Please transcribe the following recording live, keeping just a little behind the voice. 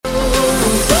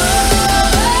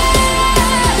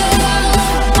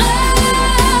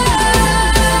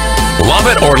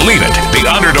or leave it. The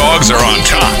underdogs are on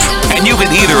top. And you can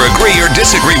either agree or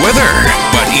disagree with her.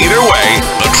 But either way,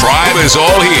 the tribe is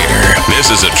all here.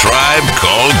 This is a tribe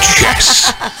called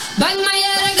Jess. And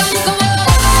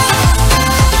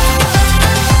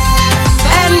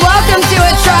welcome to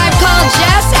a tribe called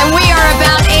Jess, and we are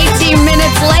about 18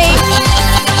 minutes late.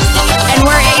 And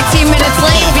we're 18 minutes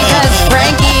late because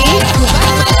Frankie,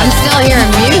 I'm still hearing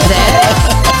music.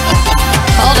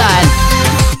 Hold on.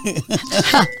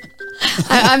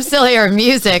 I'm still hearing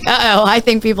music. Uh-oh, I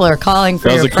think people are calling for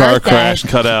your birthday. That was a car crash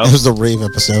cut out. It was the rave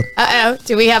episode. Uh-oh,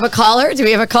 do we have a caller?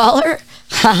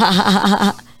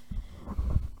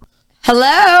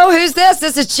 Hello, who's this?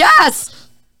 This is Jess.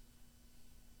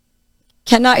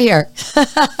 Cannot hear.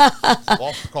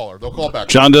 Lost the caller. They'll call back.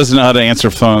 John doesn't know how to answer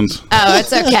phones. Oh,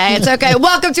 it's okay. It's okay.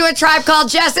 Welcome to a tribe called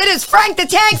Jess. It is Frank the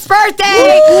Tank's birthday.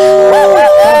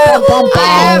 I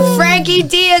have Frankie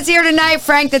Diaz here tonight.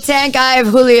 Frank the Tank. I have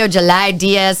Julio July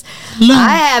Diaz.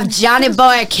 I have Johnny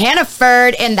Boy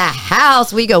Caniford in the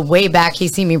house. We go way back.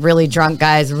 He's seen me really drunk,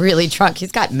 guys. Really drunk.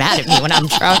 He's got mad at me when I'm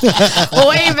drunk.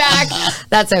 Way back.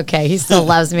 That's okay. He still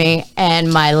loves me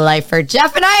and my lifer,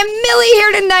 Jeff. And I am Millie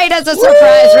here tonight as a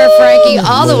surprise for Frankie,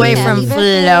 all the way from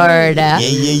Florida.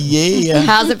 Yeah.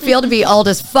 How's it feel to be old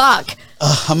as fuck?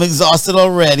 I'm exhausted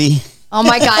already. Oh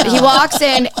my God. He walks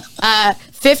in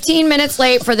 15 minutes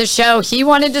late for the show. He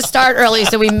wanted to start early,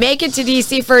 so we make it to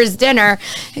DC for his dinner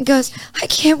and goes, I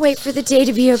can't wait for the day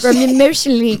to be over. I'm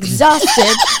emotionally exhausted.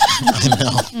 I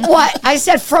know. What? I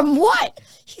said, from what?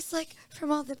 He's like,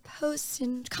 from all the posts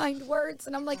and kind words.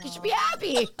 And I'm like, you should be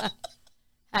happy.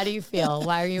 How do you feel?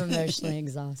 Why are you emotionally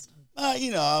exhausted?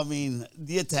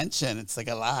 The attention, it's like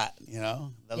a lot,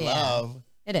 the love.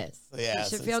 It is. So, yeah, it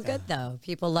should feel good, though.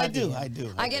 People love you. I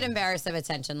do. I get embarrassed of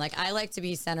attention. Like, I like to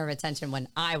be center of attention when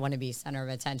I want to be center of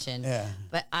attention. Yeah.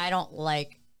 But I don't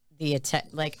like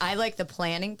I like the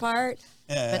planning part.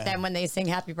 Yeah. But then when they sing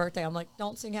happy birthday, I'm like,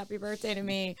 don't sing happy birthday to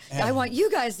me. Yeah. I want you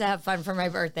guys to have fun for my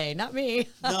birthday, not me.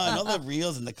 No, and all the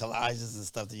reels and the collages and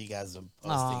stuff that you guys are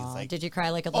posting. It's like, did you cry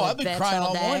like a little bitch? I've been crying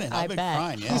all morning. I've been bet.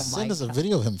 crying, yeah. Send us a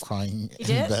video of him crying in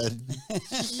bed.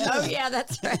 Oh, yeah,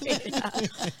 that's right.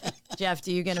 Jeff,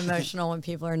 do you get emotional when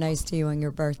people are nice to you on your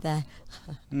birthday?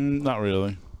 Not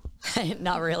really.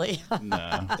 Not really.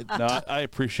 No, I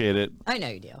appreciate it. I know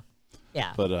you do.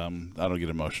 Yeah. But I don't get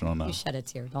emotional now. You shed a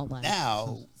tear. Don't lie.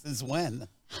 Now? Since when?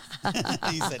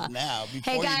 He said now.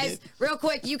 Hey, guys, real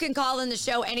quick, you can call in the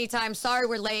show anytime. Sorry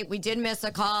we're late. We did miss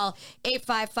a call.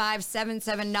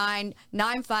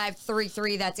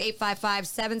 855-779-9533. That's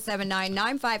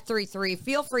 855-779-9533.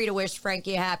 Feel free to wish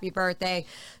Frankie a happy birthday.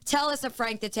 Tell us a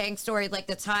Frank the Tank story, like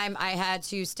the time I had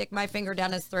to stick my finger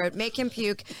down his throat, make him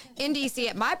puke in D.C.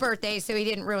 at my birthday so he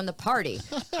didn't ruin the party.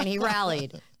 And he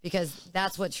rallied. Because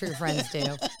that's what true friends do.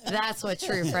 That's what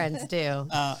true friends do.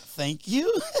 Thank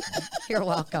you. You're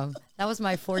welcome. That was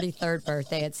my 43rd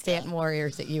birthday at Stanton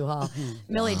Warriors at U-Haul.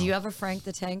 Millie, do you have a Frank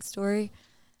the Tank story?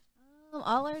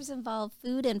 All ours involve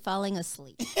food and falling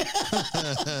asleep.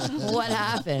 What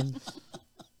happened?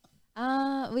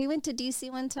 We went to DC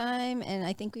one time, and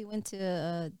I think we went to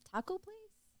a taco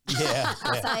place. Yeah.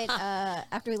 Outside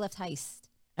after we left Heist.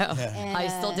 Oh, and, I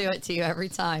still do it to you every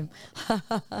time.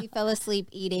 We fell asleep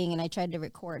eating, and I tried to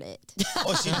record it.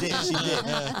 Oh, she did.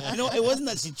 It wasn't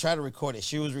that she tried to record it.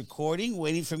 She was recording,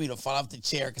 waiting for me to fall off the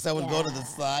chair because I would go to the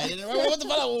side. And what the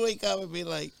fuck? I would wake up and be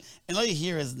like, and all you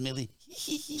hear is Millie.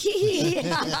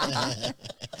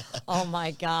 Oh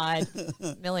my God.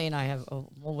 Millie and I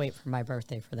we'll wait for my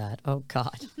birthday for that. Oh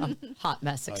God. Hot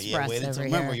Mess Express over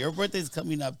remember, here. your birthday's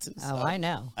coming up too. So I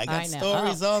know. I got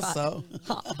stories also.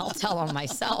 I'll tell on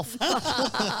myself.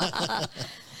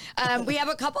 We have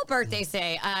a couple birthdays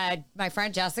today. My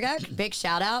friend Jessica, big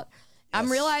shout out. I'm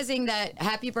realizing that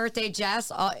happy birthday,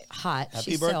 Jess. Oh, hot.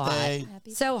 Happy She's birthday. So hot.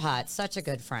 So hot. Such a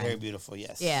good friend. Very beautiful,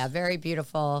 yes. Yeah, very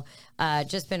beautiful.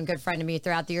 Just been a good friend to me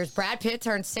throughout the years. Brad Pitt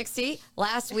turned 60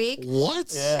 last week. What?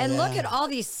 Yeah, and look at all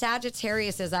these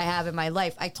Sagittariuses I have in my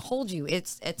life. I told you,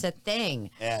 it's a thing.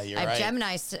 Yeah, you're I have right.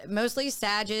 Gemini, mostly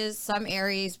Sagittarius, some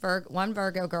Aries, one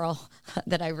Virgo girl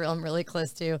that I'm really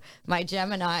close to. My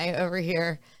Gemini over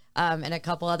here. And a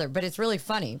couple other, but it's really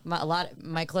funny.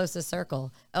 My closest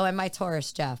circle. Oh, and my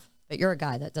Taurus, Jeff. But you're a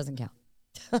guy, that doesn't count.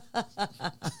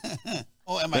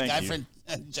 Oh, and my guy friend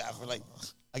Jeff.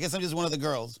 I guess I'm just one of the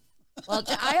girls. Well,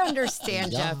 I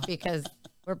understand, Jeff, because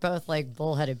We're both like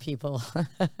bullheaded people.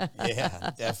 Yeah,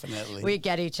 definitely. We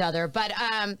get each other. But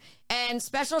and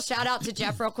special shout out to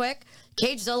Jeff real quick.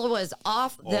 Cagezilla was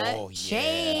off the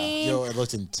chain. Yo, it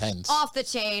looked intense. Off the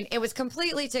chain. It was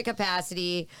completely to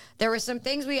capacity. There were some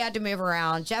things we had to move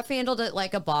around. Jeff handled it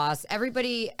like a boss.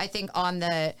 Everybody, I think, on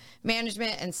the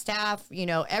management and staff, you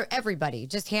know, everybody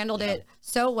just handled it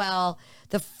so well.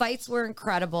 The fights were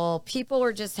incredible. People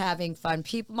were just having fun.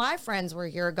 My friends were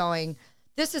here going,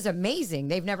 this is amazing.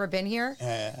 They've never been here.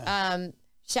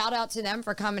 Shout out to them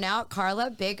for coming out. Carla,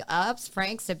 big ups.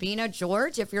 Frank, Sabina,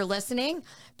 George, if you're listening,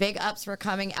 big ups for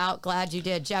coming out. Glad you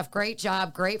did. Jeff, great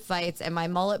job. Great fights. And my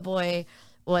mullet boy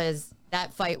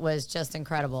that fight was just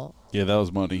incredible. Yeah, that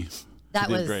was money. That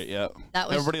He did was great. Yeah, that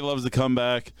was- everybody loves the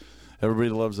comeback. Everybody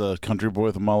loves a country boy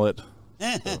with a mullet.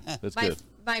 So that's good.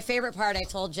 My favorite part, I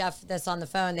told Jeff this on the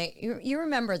phone. You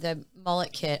remember the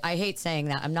mullet kit? I hate saying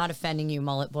that. I'm not offending you,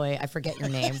 mullet boy. I forget your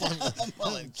name.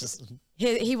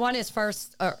 He won his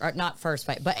first, or not first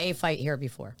fight, but a fight here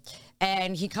before.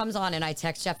 And he comes on and I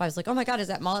text Jeff. I was like, oh my God, is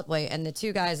that mullet boy? And the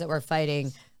two guys that were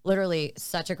fighting, literally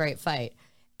such a great fight.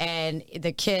 And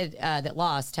the kid that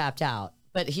lost tapped out,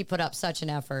 but he put up such an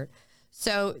effort.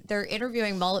 So they're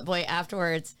interviewing mullet boy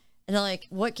afterwards. And they're like,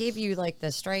 what gave you like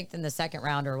the strength in the second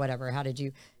round or whatever? How did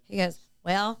you? He goes,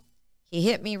 well, he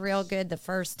hit me real good the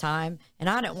first time, and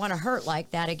I didn't want to hurt like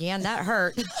that again. That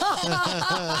hurt.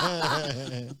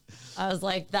 I was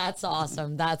like, that's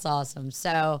awesome. That's awesome.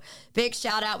 So big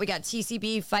shout out. We got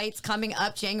TCB fights coming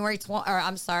up January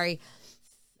 27th.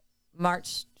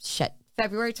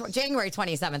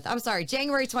 I'm sorry,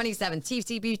 January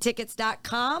 27th,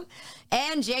 TCBtickets.com.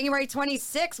 And January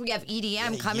 26th, we have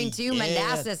EDM coming to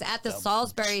Manassas at the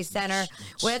Salisbury Center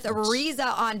with Reza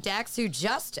on decks, who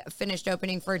just finished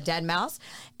opening for Dead Mouse.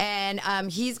 And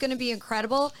he's going to be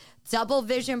incredible.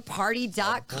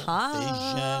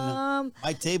 DoubleVisionParty.com.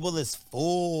 My table is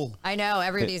full. I know.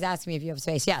 Everybody's asking me if you have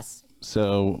space. Yes.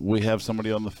 So we have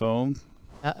somebody on the phone.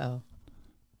 Uh-oh.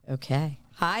 Okay.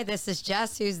 Hi, this is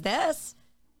Jess. Who's this?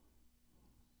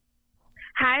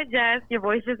 Hi, Jess. Your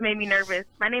voice just made me nervous.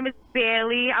 My name is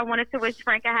Bailey. I wanted to wish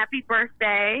Frank a happy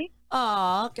birthday.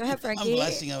 Aw, go ahead, Frankie. I'm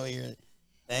blushing over here.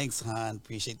 Thanks, hon.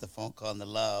 Appreciate the phone call and the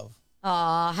love.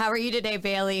 Aw, how are you today,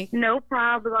 Bailey? No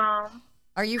problem.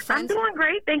 Are you I'm friends? doing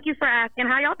great. Thank you for asking.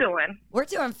 How y'all doing? We're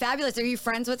doing fabulous. Are you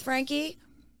friends with Frankie?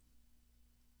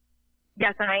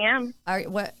 Yes, I am.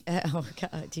 What? Oh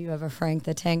God! Do you have a Frank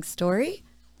the Tank story?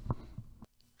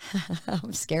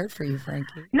 I'm scared for you,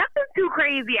 Frankie. Nothing too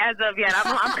crazy as of yet.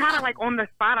 I'm kind of like on the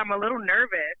spot. I'm a little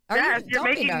nervous. Yes, you're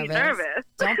making me nervous.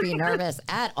 Don't be nervous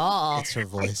at all. That's her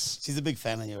voice. She's a big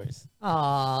fan of yours.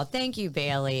 Oh, thank you,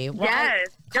 Bailey. Well, Yes,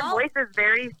 your voice is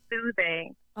very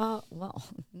soothing. Well,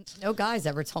 no guys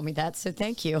ever told me that, so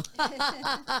thank you.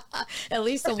 At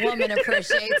least a woman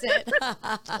appreciates it.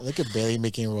 Look at Bailey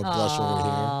making a real blush over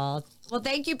here. Well,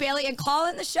 thank you, Bailey, and call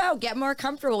in the show. Get more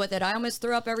comfortable with it. I almost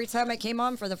threw up every time I came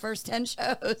on for the first 10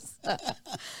 shows.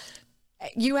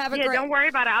 You have a great... don't worry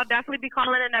about it. I'll definitely be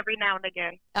calling in every now and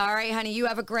again. All right, honey. You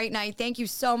have a great night. Thank you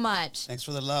so much. Thanks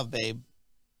for the love, babe.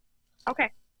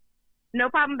 Okay. No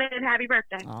problem, babe. Happy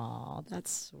birthday. Oh,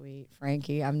 that's sweet,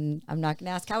 Frankie. I'm not going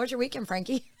to ask. How was your weekend,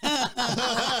 Frankie? You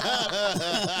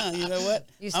know what?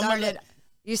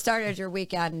 You started your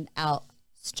weekend out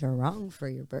strong for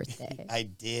your birthday. I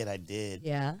did.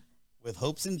 Yeah. With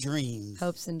hopes and dreams.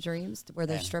 Hopes and dreams. Were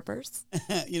there strippers?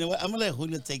 You know what? I'm going to let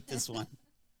Julio take this one.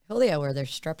 Julio, were there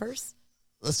strippers?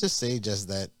 Let's just say just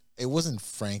that it wasn't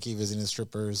Frankie visiting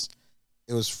strippers.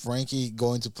 It was Frankie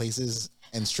going to places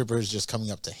and strippers just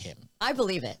coming up to him. I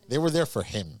believe it. They were there for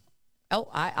him. Oh,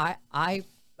 I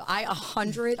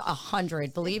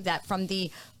 100 believe that from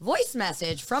the voice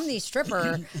message from the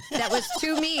stripper that was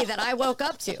to me that I woke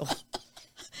up to.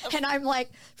 And I'm like,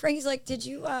 Frankie's like, did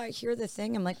you hear the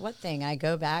thing? I'm like, what thing? I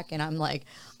go back and I'm like,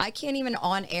 I can't even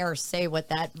on air say what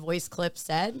that voice clip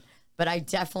said, but I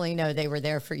definitely know they were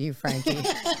there for you, Frankie.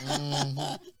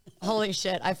 Holy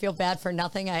shit. I feel bad for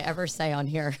nothing I ever say on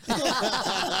here.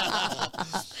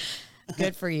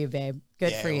 Good for you, babe.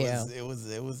 Good for you. It was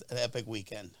an epic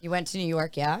weekend. You went to New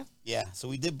York, yeah? Yeah. So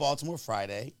we did Baltimore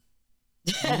Friday,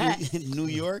 New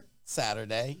York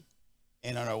Saturday,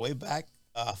 and on our way back,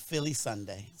 Philly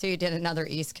Sunday. So you did another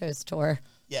East Coast tour.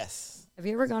 Yes. Have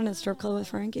you ever gone to a strip club with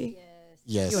Frankie?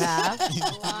 Yes. You have?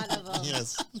 A lot of them.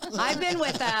 Yes. I've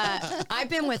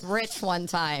been with Rich one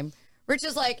time. Rich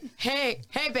is like, hey,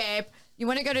 babe, you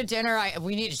want to go to dinner?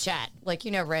 We need to chat. Like,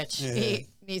 you know, Rich, he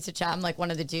needs to chat. I'm like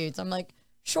one of the dudes. I'm like,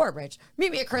 sure, Rich,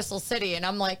 meet me at Crystal City. And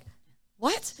I'm like,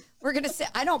 what? We're going to sit.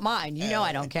 I don't mind. You know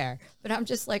I don't care. But I'm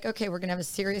just like, okay, we're going to have a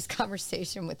serious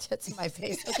conversation with tits in my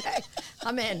face. Okay.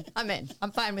 I'm in.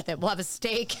 I'm fine with it. We'll have a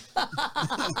steak.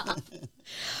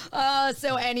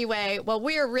 So anyway, well,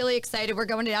 we are really excited. We're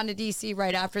going down to DC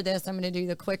right after this. I'm going to do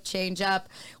the quick change up.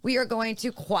 We are going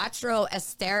to Quattro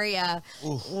Esteria.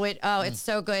 It's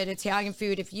so good. Italian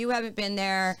food. If you haven't been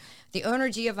there, the owner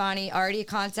Giovanni already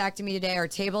contacted me today. Our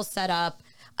table's set up.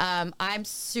 I'm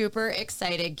super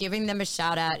excited, giving them a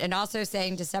shout out, and also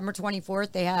saying December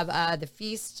 24th, they have the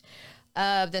Feast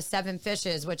of the Seven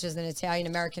Fishes, which is an Italian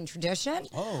American tradition.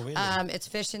 Oh, really? It's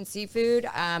fish and seafood.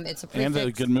 It's a And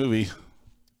a good movie.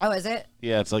 Oh, is it?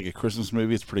 Yeah, it's like a Christmas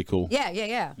movie. It's pretty cool. Yeah.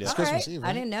 It's All Christmas right. Eve, I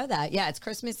right? didn't know that. Yeah, it's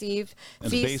Christmas Eve.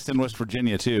 And it's based in West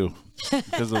Virginia, too,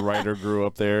 because the writer grew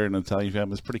up there, and an Italian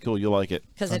family. It's pretty cool. You'll like it.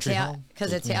 Because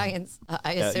Italians,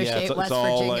 I Yeah, associate it's West all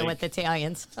Virginia like- with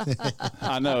Italians.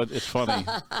 I know, it's funny.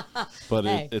 But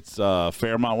Hey. it's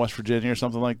Fairmont, West Virginia or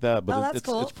something like that. But Oh, that's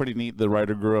cool. It's pretty neat. The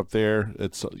writer grew up there.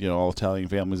 It's, all Italian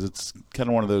families. It's kind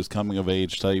of one of those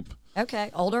coming-of-age type.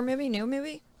 Okay. Older movie, new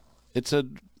movie? It's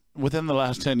within the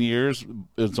last 10 years,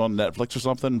 it's on Netflix or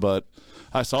something, but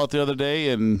I saw it the other day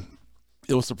and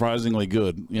it was surprisingly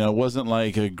good. It wasn't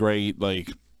like a great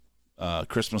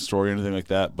Christmas story or anything like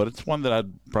that, but it's one that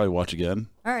I'd probably watch again.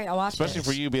 All right, I'll watch Especially it.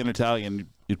 for you being Italian,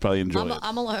 you'd probably enjoy it.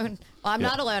 I'm alone. Well, I'm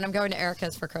not alone. I'm going to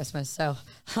Erica's for Christmas, so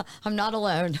I'm not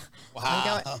alone.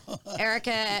 Wow.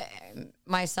 Erica,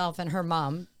 myself, and her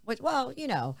mom.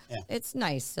 It's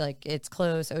nice. Like, it's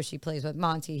close. Oh, she plays with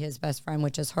Monty, his best friend,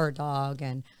 which is her dog,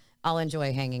 and I'll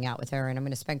enjoy hanging out with her. And I'm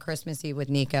going to spend Christmas Eve with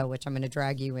Nico, which I'm going to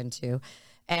drag you into.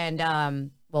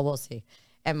 And, we'll see.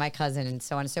 And my cousin and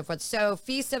so on and so forth. So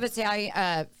Feast of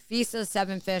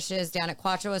Seven Fishes down at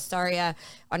Quattro Estaria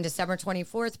on December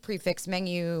 24th. Prefix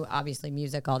menu, obviously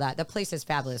music, all that. The place is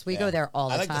fabulous. We go there all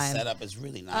the I like time. the setup. It's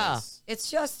really nice. It's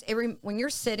just when you're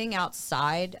sitting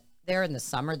outside there in the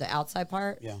summer, the outside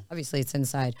part. Yeah. Obviously, it's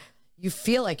inside. You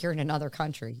feel like you're in another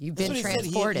country. You've been That's what he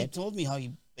said. transported. He told me how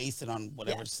he based it on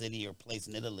whatever city or place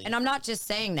in Italy. And I'm not just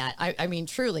saying that. I mean,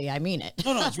 truly, I mean it.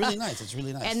 No, it's really nice. It's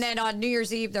really nice. And then on New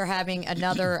Year's Eve, they're having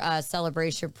another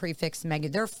celebration prefix menu.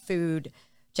 Their food,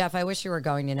 Jeff, I wish you were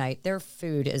going tonight. Their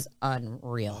food is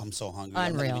unreal. I'm so hungry.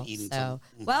 I'm not Unreal. even eating So,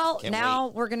 till- well, Can't now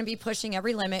wait. we're going to be pushing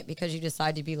every limit because you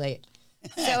decide to be late.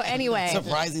 So anyway,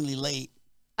 Surprisingly late.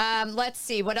 let's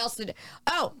see what else did.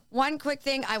 Oh, one quick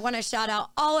thing. I want to shout out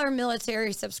all our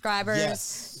military subscribers.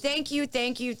 Yes. Thank you, and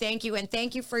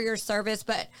thank you for your service.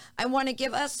 But I want to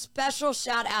give a special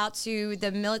shout out to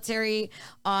the military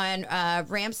on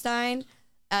Ramstein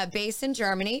base in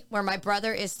Germany, where my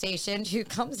brother is stationed.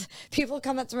 People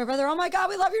come up to my brother, oh my God,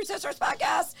 we love your sister's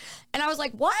podcast. And I was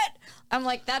like, what? I'm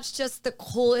like, that's just the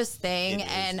coolest thing.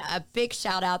 And a big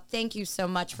shout out. Thank you so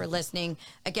much for listening.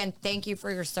 Again, thank you for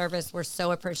your service. We're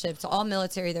so appreciative to all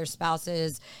military, their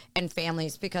spouses and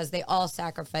families, because they all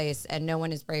sacrifice and no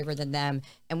one is braver than them.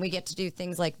 And we get to do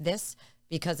things like this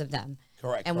because of them.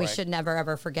 Correct. And we should never,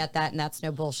 ever forget that. And that's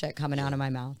no bullshit coming out of my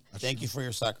mouth. Thank you for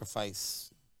your sacrifice.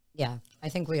 Yeah, I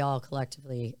think we all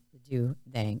collectively do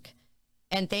thank.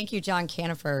 And thank you, John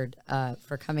Caniford,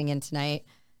 for coming in tonight.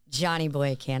 Johnny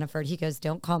Boy Caniford. He goes,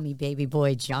 don't call me baby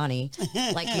boy Johnny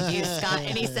like you do, Scott.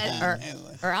 And he said,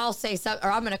 or I'll say something,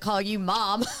 or I'm going to call you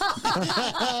mom.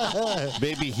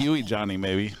 Baby Huey Johnny,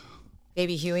 maybe.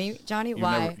 Baby Huey Johnny?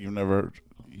 Why? You've never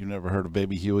heard of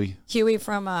Baby Huey? Huey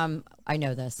from, I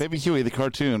know this. Baby Huey, the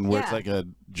cartoon where it's Yeah. like a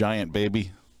giant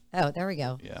baby. Oh, there we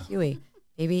go. Yeah. Huey.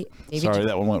 Baby Sorry,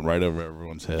 that one went right over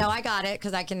everyone's head. No, I got it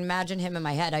because I can imagine him in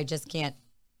my head. I just can't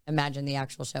imagine the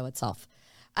actual show itself.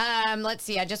 Let's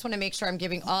see. I just want to make sure I'm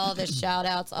giving all the shout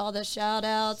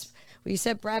outs. We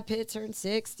said Brad Pitt turned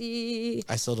 60.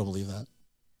 I still don't believe that.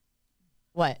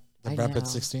 What? The I Brad know. Pitt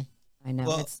 60? I know.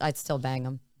 Well- I'd still bang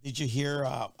him. Did you hear?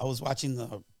 I was watching the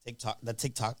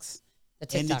TikToks.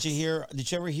 The And TikToks.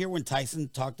 did you ever hear when Tyson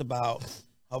talked about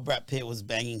how Brad Pitt was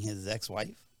banging his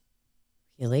ex-wife?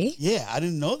 Really? Yeah, I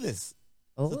didn't know this.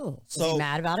 Oh, was so- he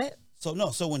mad about it?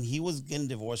 So when he was getting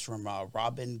divorced from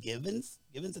Robin Givens,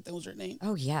 I think was her name.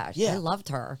 Oh, yeah. Yeah. I loved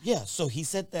her. Yeah, so he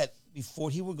said that before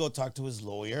he would go talk to his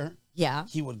lawyer, Yeah.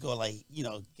 he would go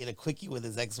get a quickie with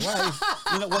his ex-wife,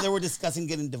 when they were discussing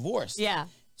getting divorced. Yeah.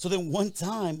 So then one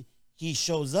time he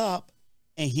shows up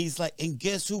and he's like, and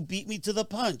guess who beat me to the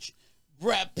punch?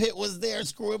 Brad Pitt was there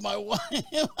screwing my wife. I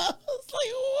was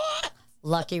like, what?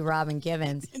 Lucky Robin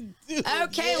Givens. Dude,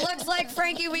 Okay, yeah. looks like,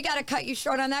 Frankie, we got to cut you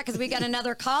short on that because we got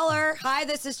another caller. Hi,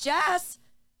 this is Jess.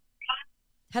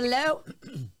 Hello.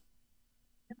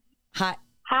 Hi.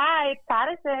 Hi, it's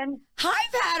Patterson. Hi,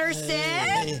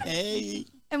 Patterson. Hey.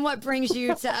 And what brings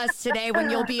you to us today when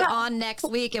you'll be on next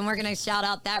week? And we're going to shout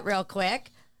out that real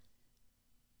quick.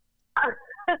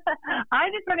 I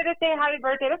just wanted to say happy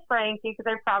birthday to Frankie because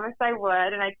I promised I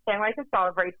would, and I can't wait to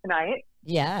celebrate tonight.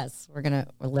 Yes, we're going to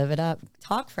live it up.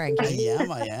 Talk, Frankie.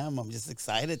 I am. I'm just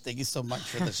excited. Thank you so much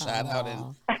for the shout out,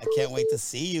 and I can't wait to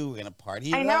see you. We're going to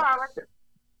party. I know.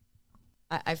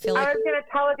 I feel like I was going to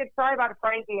tell a good story about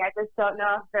Frankie. I just don't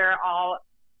know if they're all,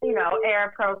 air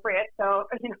appropriate. So,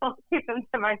 keep them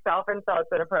to myself until it's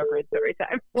an appropriate story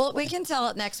time. Well, we can tell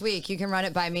it next week. You can run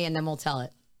it by me and then we'll tell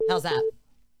it. How's that?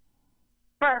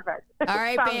 Perfect. All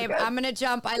right, Sounds babe. good. I'm going to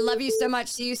jump. I love you so much.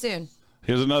 See you soon.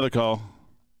 Here's another call.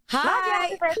 Hi.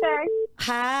 Happy birthday.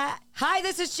 Hi,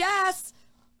 this is Jess.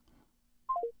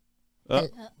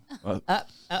 Is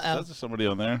there somebody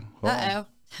on there? Hold on. Uh-oh.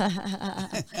 I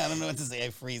don't know what to say. I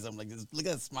freeze. I'm like, look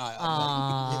at that smile.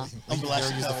 Aw. I'm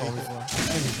blushing. Use the phone before.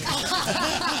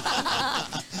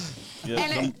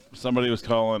 Yeah, somebody was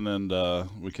calling and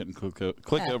we couldn't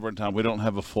click over in time. We don't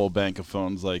have a full bank of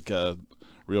phones like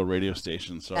real radio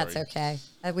stations. Sorry. That's okay.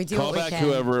 We do Call what we back can.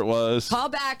 whoever it was. Call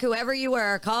back whoever you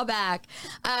were. Call back.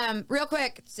 Real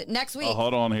quick, next week. Oh,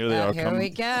 hold on. Here they are. Here we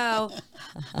go.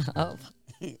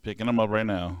 Picking them up right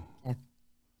now.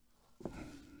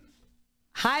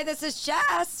 Hi, this is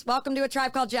Jess. Welcome to A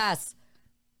Tribe Called Jess.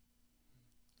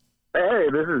 Hey,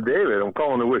 this is David. I'm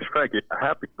calling to wish Frankie a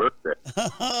happy birthday.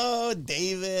 Oh,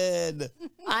 David.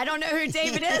 I don't know who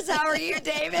David is. How are you,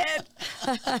 David?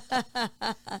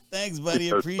 Thanks, buddy.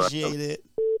 Appreciate it.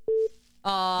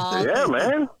 Aw, Yeah,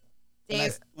 man.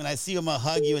 Dave. When I see you, I'm going to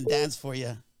hug you and dance for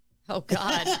you. Oh,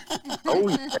 God. Oh,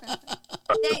 yeah.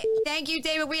 Thank you,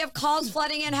 David. We have calls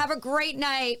flooding in. Have a great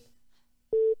night.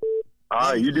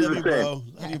 All right, you do Love the you, same. bro.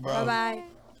 Love you, bro. Bye-bye.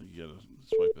 You gotta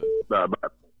swipe it. Bye.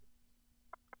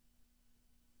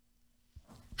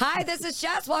 Hi, this is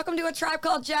Jess. Welcome to A Tribe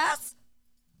Called Jess.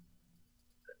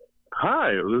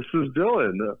 Hi, this is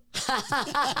Dylan.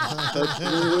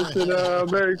 Listen,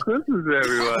 Merry Christmas,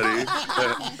 everybody.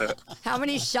 How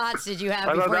many shots did you have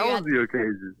I thought before that you was had, the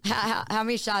occasion. how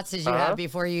many shots did you have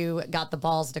before you got the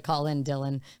balls to call in,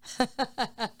 Dylan?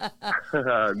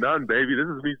 None, baby. This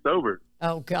is me sober.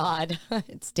 Oh, God.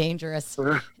 It's dangerous.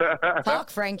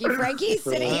 Talk, Frankie. Frankie's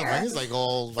sitting here. He's like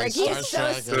all like Frankie is so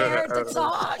starstruck. scared to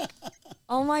talk.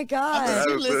 Oh, my God.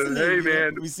 You're listening. Hey,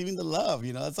 man. Receiving the love,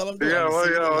 That's all I'm doing. Yeah, I'm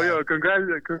receiving the love.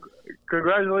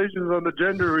 congratulations on the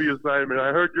gender reassignment.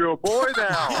 I heard you're a boy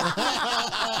now.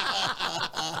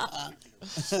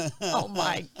 Oh,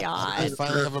 my God. You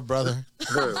finally have a brother.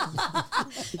 You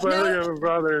finally have a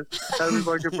brother. Happy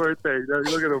fucking birthday.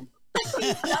 Look at him.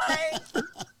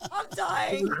 I'm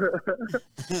dying.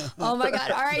 Oh, my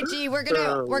God. All right, G, we're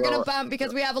gonna bump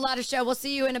because we have a lot of show. We'll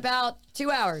see you in about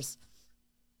 2 hours.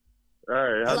 All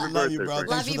right, happy Love birthday. you, bro. Frank.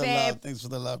 Love Thanks you, for the babe. love. Thanks for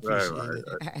the love. Right, Appreciate right, it.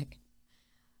 All right.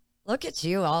 Look at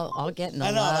you, all getting the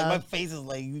I know, love. like my face is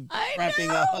like I cramping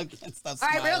know. up. I can't stop All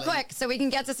right, real smiling. quick, so we can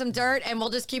get to some dirt, and we'll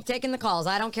just keep taking the calls.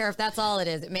 I don't care if that's all it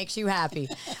is. It makes you happy.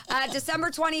 December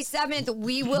 27th,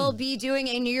 we will be doing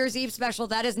a New Year's Eve special.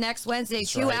 That is next Wednesday.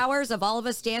 2 hours of all of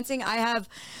us dancing. I have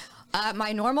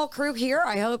my normal crew here.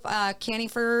 I hope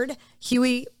Cannyford,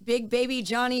 Huey, Big Baby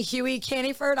Johnny, Huey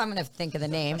Cannyford. I'm going to think of the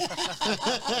name.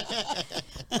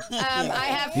 I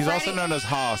have He's Freddie. also known as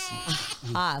Haas.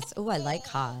 Haas. Oh, I like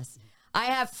Haas. I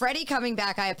have Freddie coming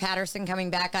back. I have Patterson coming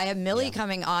back. I have Millie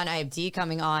coming on. I have Dee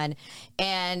coming on.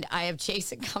 And I have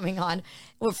Jason coming on.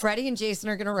 Well, Freddie and Jason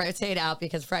are going to rotate out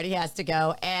because Freddie has to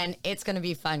go. And it's going to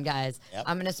be fun, guys. Yep.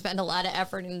 I'm going to spend a lot of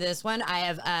effort in this one. I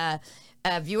have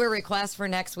a viewer request for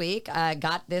next week.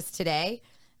 Got this today.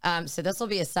 So this will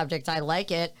be a subject. I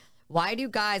like it. Why do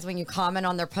guys, when you comment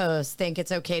on their posts, think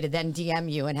it's okay to then DM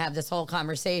you and have this whole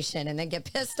conversation and then get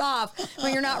pissed off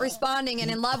when you're not responding and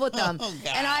in love with them? Oh,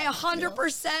 God. And I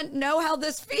 100% know how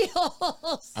this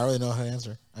feels. I really know how to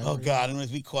answer. Oh God, I'm gonna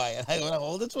be quiet. I want to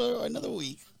hold it for another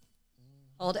week.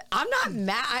 Hold it. I'm not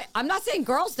mad. I'm not saying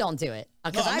girls don't do it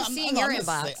because I've seen your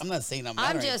inbox. I'm not saying I'm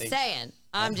mad I'm or just anything. saying.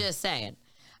 I'm just saying.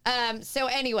 So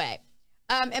anyway,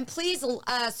 and please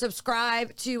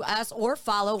subscribe to us or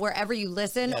follow wherever you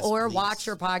listen Yes, or please. watch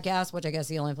your podcast, which I guess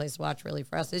the only place to watch really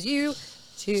for us is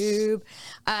YouTube.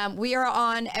 We are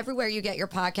on everywhere you get your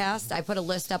podcast. I put a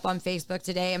list up on Facebook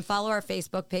today, and follow our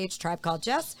Facebook page, Tribe Called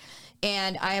Jess.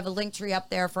 And I have a link tree up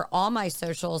there for all my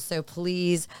socials. So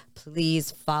please,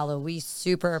 please follow. We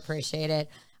super appreciate it.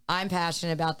 I'm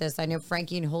passionate about this. I know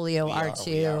Frankie and Julio are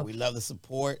too. We love the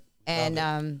support. And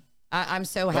Love it. I'm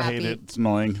so I happy. hate it. It's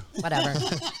annoying. Whatever.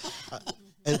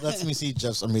 It lets me see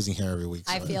Jeff's amazing hair every week.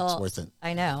 So I feel it's worth it.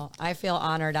 I know. I feel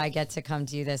honored I get to come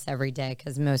do this every day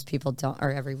because most people don't,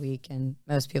 or every week, and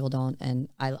most people don't. And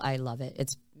I love it.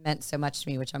 It meant so much to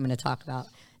me, which I'm going to talk about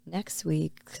next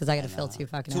week because I got to fill 2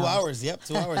 fucking 2 hours. hours. Yep,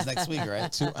 2 hours next week,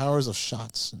 right? 2 hours of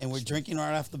shots. And we're drinking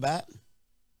right off the bat?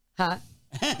 Huh?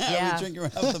 Yeah. We're drinking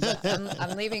right off the bat.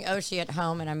 I'm leaving Oshi at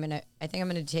home, and I think I'm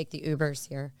gonna take the Ubers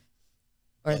here,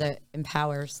 or the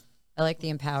Empowers. I like the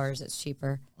Empowers. It's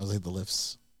cheaper. I was like the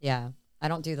lifts. Yeah, I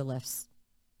don't do the lifts.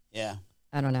 Yeah.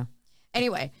 I don't know.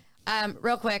 Anyway,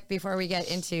 real quick before we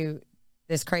get into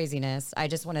this craziness, I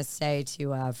just want to say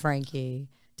to Frankie,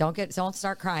 don't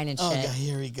start crying and shit. Oh, God,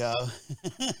 here we go.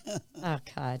 Oh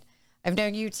God, I've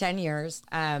known you 10 years.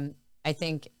 I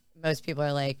think most people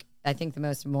are like, I think the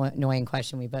most annoying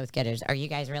question we both get is, are you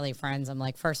guys really friends? I'm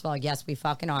like, first of all, yes, we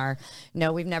fucking are.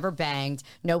 No, we've never banged.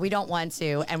 No, we don't want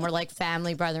to. And we're like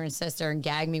family, brother and sister, and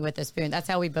gag me with a spoon. That's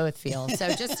how we both feel.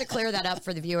 So just to clear that up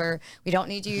for the viewer, we don't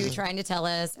need you trying to tell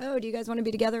us, oh, do you guys want to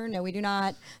be together? No, we do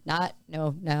not.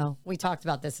 No. We talked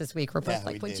about this week. We're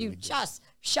both would you just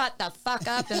shut the fuck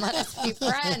up and let us be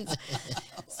friends?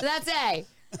 So that's A.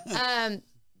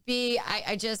 B,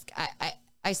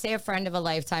 I say a friend of a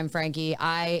lifetime, Frankie.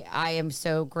 I am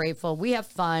so grateful. We have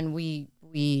fun. We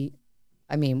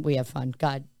have fun.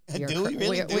 God,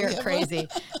 we're crazy.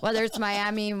 Whether it's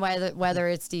Miami, whether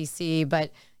it's DC,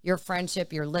 but your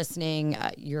friendship, your listening,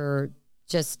 your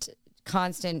just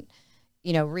constant,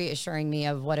 reassuring me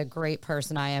of what a great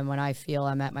person I am when I feel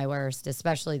I'm at my worst.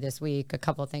 Especially this week, a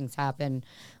couple of things happened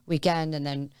weekend, and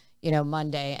then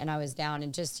Monday, and I was down,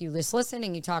 and just you listen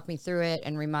and you talk me through it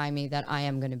and remind me that I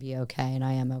am going to be okay, and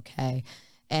I am okay.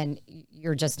 And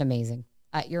you're just amazing.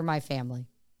 You're my family,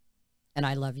 and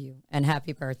I love you, and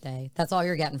happy birthday. That's all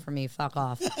you're getting from me. Fuck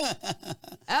off.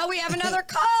 Oh, we have another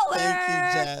caller. Thank you,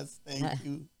 Jess. Thank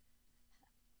you.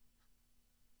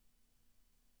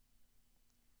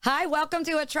 Hi, welcome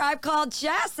to A Tribe Called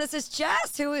Jess. This is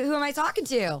Jess. Who am I talking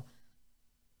to?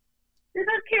 This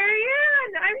is Carrie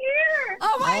Ann. I'm here.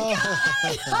 Oh my God.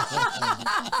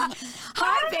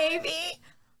 Hi, baby.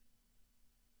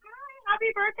 Hi. Happy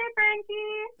birthday,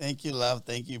 Frankie. Thank you, love.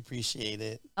 Thank you. Appreciate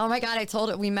it. Oh my God, I told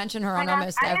it. We mention her on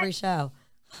almost every show.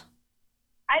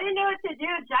 I didn't know what to do.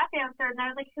 Jeff answered, and I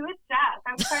was like, who is Jeff?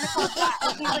 I was trying to call Jeff.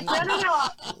 And he was like, no.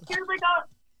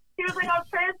 He was like, I'll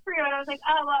transfer you. And I was like,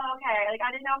 oh, well, okay. Like, I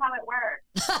didn't know how it worked.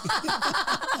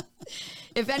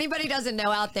 If anybody doesn't know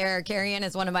out there, Carrie Ann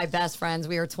is one of my best friends.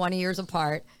 We are 20 years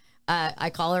apart. I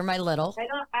call her my little. I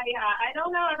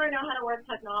don't ever know how to work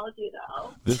technology,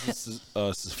 though. This is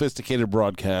a sophisticated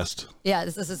broadcast. Yeah,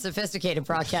 this is a sophisticated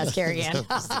broadcast, Carrie Ann. Yeah,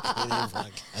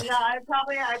 I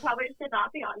probably should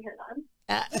not be on here then.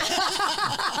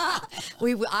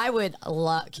 I would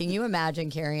love. Can you imagine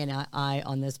Carrie and I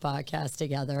on this podcast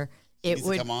together? It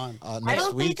would come on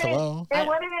next week. Hello. I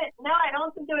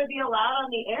don't think it would be allowed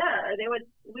on the air.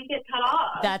 We get cut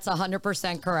off. That's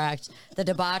 100% correct. The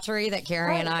debauchery that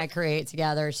Carrie and I create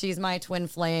together. She's my twin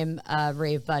flame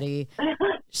rave buddy.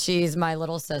 She's my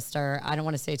little sister. I don't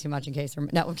want to say too much in case her.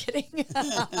 No, I'm kidding.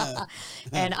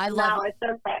 And I love. No, it's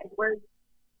okay.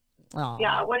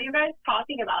 Yeah, what are you guys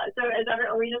talking about? So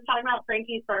are we just talking about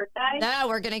Frankie's birthday? No,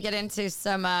 we're going to get into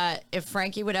some, if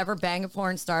Frankie would ever bang a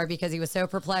porn star because he was so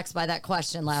perplexed by that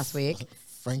question last week.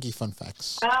 Frankie fun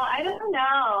facts. Oh, I don't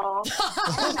know.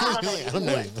 I don't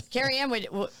know. Carrie Ann,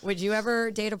 would you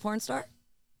ever date a porn star?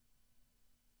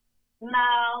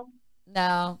 No,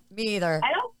 me either.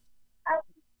 I don't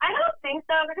think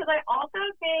so, because I also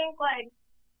think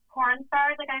porn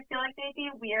stars, I feel like they'd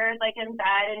be weird, in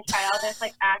bed and try all this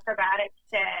acrobatic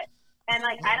shit, and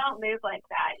I don't move like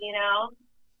that,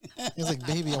 He's like,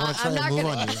 baby, I want to try a move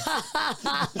on you.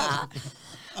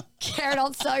 Karen,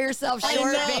 don't sell yourself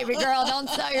short, baby girl. Don't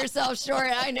sell yourself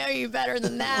short. I know you better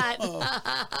than that. But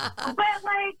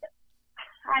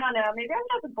I don't know. Maybe I'm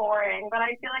just boring, but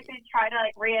I feel like they try to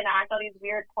reenact all these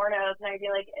weird pornos, and I'd be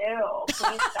like, ew,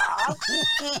 can you stop?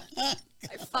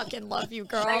 I fucking love you,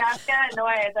 girl. I'm getting annoyed.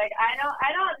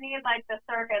 I don't need the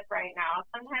circus right now.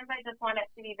 Sometimes I just want it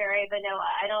to be very vanilla.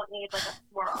 I don't need a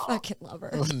swirl. I fucking love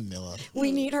her. Vanilla.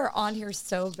 We need her on here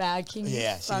so bad. Can you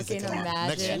fucking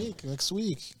imagine? Next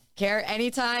week. Karen,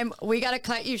 anytime, we got to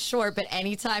cut you short, but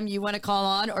anytime you want to call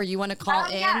on or you want to call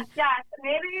in. Yes.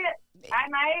 Maybe I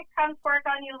might come twerk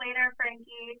on you later,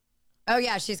 Frankie. Oh,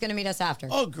 yeah, she's going to meet us after.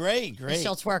 Oh, great.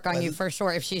 She'll twerk on you for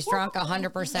sure. If she's drunk,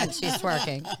 100% she's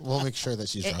twerking. We'll make sure that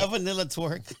she's drunk. A vanilla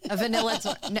twerk. A vanilla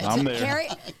twerk. No, I'm there.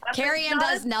 Carrie Ann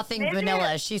does nothing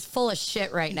vanilla. She's full of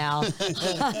shit right now. She's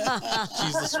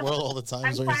the swirl all the time.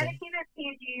 I'm trying to keep it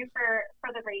PG for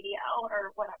the radio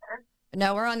or whatever.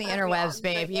 No, we're on the interwebs,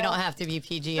 babe. You don't have to be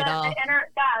PG at all. The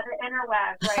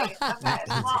interwebs, right. Okay.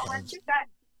 Well,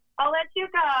 I'll let you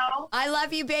go. I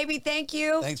love you, baby. Thank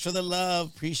you. Thanks for the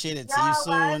love. Appreciate it. No, See you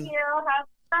soon. Love you. Have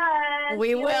fun. We See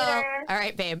you will. later. All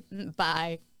right, babe.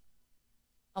 Bye.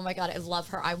 Oh my God, I love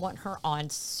her. I want her on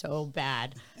so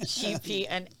bad. She'd be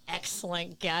an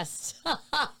excellent guest.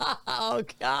 Oh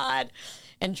God.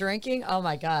 And drinking? Oh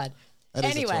my God. That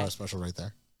is a Anyway. 2-hour special right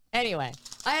there. Anyway,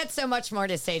 I had so much more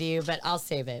to say to you, but I'll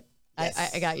save it.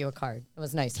 I got you a card. It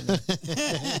was nice of you.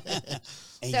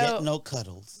 And So- yet no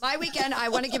cuddles. My weekend, I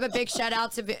want to give a big shout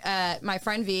out to my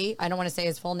friend V. I don't want to say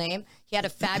his full name. He had a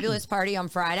fabulous party on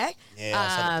Friday. Yeah,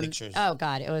 I saw the pictures. Oh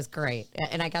God, it was great,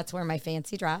 and I got to wear my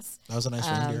fancy dress. That was a nice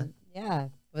reindeer. Yeah,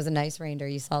 it was a nice reindeer.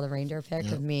 You saw the reindeer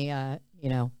pic of me,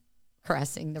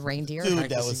 caressing the reindeer. Dude,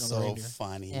 that was Practicing on the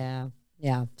so reindeer. funny.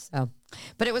 Yeah. So,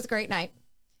 but it was a great night.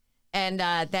 And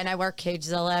then I worked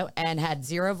Cagezilla and had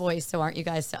zero voice. So aren't you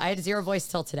guys? I had zero voice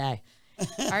till today.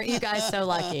 Aren't you guys so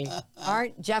lucky?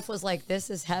 Jeff was like, "This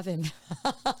is heaven."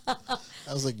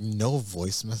 I was like, no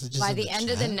voice messages. By in the end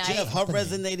of the chat? night, Jeff, how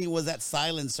resonating was that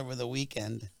silence over the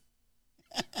weekend?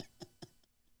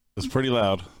 It's pretty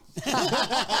loud.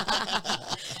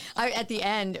 at the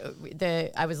end,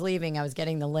 I was leaving. I was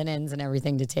getting the linens and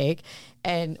everything to take,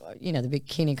 and the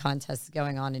bikini contest is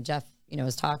going on, and Jeff,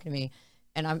 was talking to me,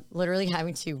 and I'm literally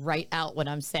having to write out what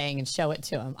I'm saying and show it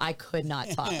to him. I could not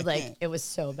talk. Like, it was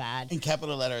so bad. In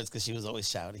capital letters because she was always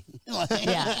shouting.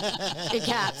 Yeah, in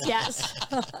caps. Yes.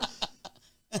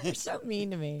 You're so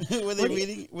mean to me. Were they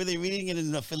reading it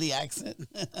in an Philly accent,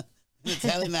 an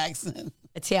Italian accent?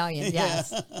 Italian, yes.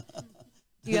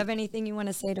 Do you have anything you want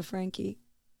to say to Frankie?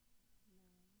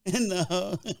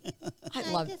 No.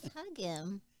 I love. Just hug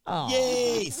him. Oh,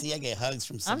 Yay! See, I get hugs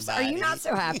from Are somebody. you not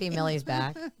so happy Millie's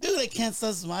back? Dude, I can't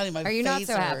stop smiling. My Are you not face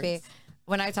so hurts. happy?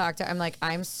 When I talk to her, I'm like,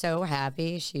 I'm so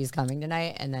happy she's coming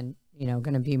tonight, and then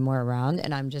going to be more around,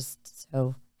 and I'm just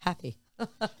so happy.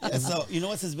 And so, you know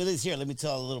what? Since Millie's here, let me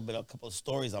tell a couple of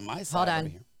stories on my side. Hold over on,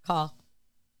 here. call.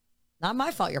 Not my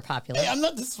fault. You're popular. Hey, I'm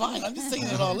not this fine. I'm just taking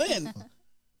it all in.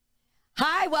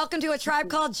 Hi, welcome to A Tribe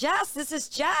Called Jess. This is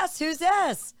Jess. Who's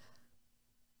this?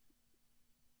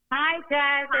 Hi,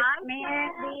 Jess. It's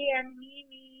Mandy and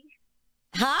Mimi.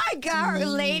 Hi,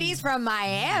 ladies from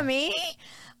Miami.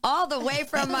 All the way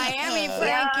from Miami,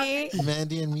 Frankie.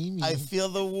 Mandy and Mimi. I feel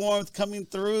the warmth coming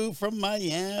through from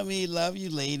Miami. Love you,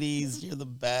 ladies. You're the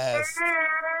best.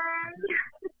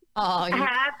 Oh,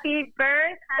 Happy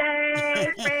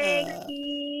birthday,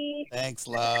 Frankie. Thanks,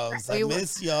 loves. I We-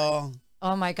 miss y'all.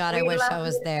 oh my God, I We wish I love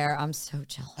was you. there. I'm so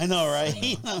jealous. I know,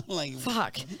 right? I'm like,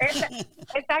 Fuck.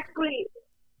 It's actually,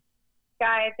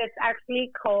 guys, it's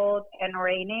actually cold and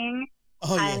raining.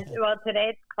 oh And yeah. well, today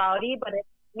it's cloudy, but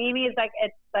Mimi is like,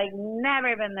 it's like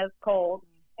never been this cold.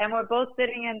 And we're both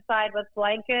sitting inside with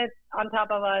blankets on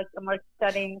top of us, and we're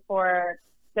studying for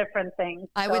different things.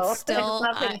 I would So still-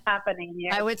 nothing's happening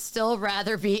here. I would still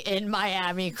rather be in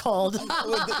Miami cold. Wait,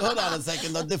 hold on a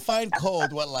second. Though. Define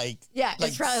cold. What, like? Yeah,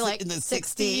 it's probably like in the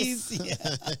 60s. 60s.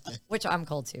 Yeah. Which I'm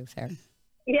cold too, fair.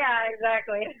 Yeah,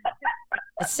 exactly.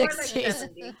 The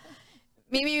 60s.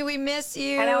 Mimi, we miss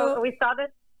you. I know we saw this.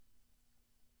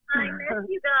 I miss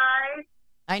you guys.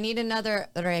 I need another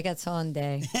reggaeton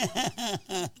day.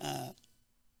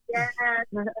 Yes, yes.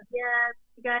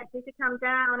 You guys need to come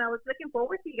down. I was looking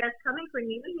forward to you guys coming for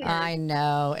New Year's. I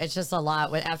know. It's just a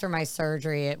lot. After my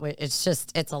surgery,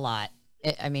 it's a lot.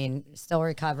 Still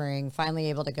recovering, finally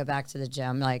able to go back to the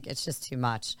gym. Like, it's just too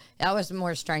much. That was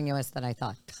more strenuous than I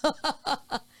thought.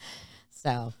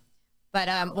 So, but,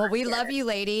 well, we love you, I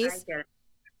ladies. get it.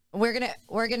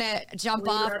 We're gonna jump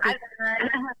off.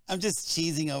 I'm just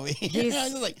cheesing over here. He's-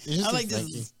 I'm just like, You're just I'm like like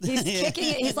this. He's kicking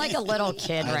it. He's like a little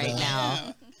kid right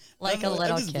now. Like a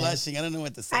little I'm just kid. blushing. I don't know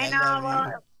what to say. I love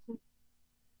know. you.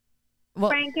 Well,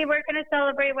 Frankie, we're going to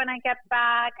celebrate when I get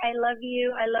back. I love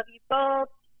you. I love you both.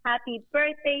 Happy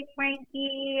birthday,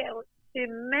 Frankie. To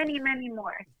many, many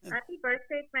more. Happy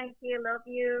birthday, Frankie. I love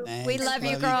you. Thanks. we love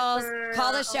you, girls.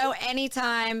 Call the show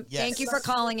anytime. Yes. Thank you for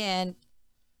calling in.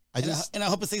 And I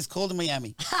hope it stays cold in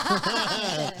Miami.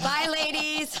 Bye,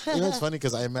 ladies. It's funny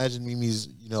because I imagine Mimi's,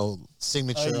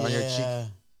 signature on your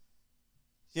cheek.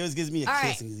 She always gives me a All kiss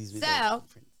right. and gives me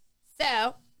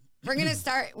So we're gonna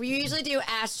start. We usually do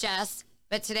Ask Jess,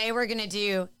 but today we're gonna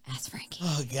do Ask Frankie.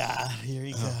 Oh God, here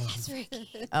we go. Ask Frankie.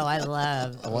 Oh, I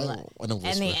love. And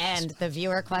the end, the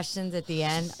viewer questions at the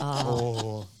end.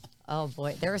 Oh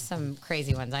boy, there were some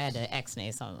crazy ones. I had to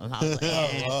X-nay some of them. I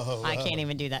was like, I can't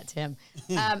even do that to him.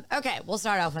 Okay, we'll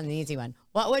start off on the easy one.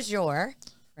 What was your,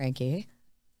 Frankie,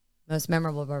 most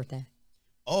memorable birthday?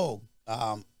 Oh,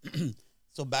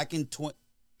 so back in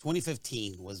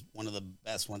 2015 was one of the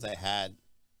best ones I had.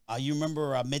 You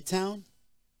remember Midtown?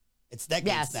 It's decades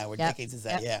Yes. now. We're Yep. decades is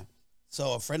that? Yep. Yeah.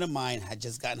 So a friend of mine had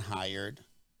just gotten hired,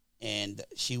 and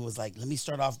she was like, "Let me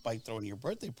start off by throwing your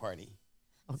birthday party."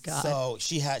 Oh God. So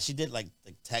she did like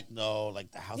the techno,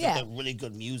 like the house, Yeah. like the really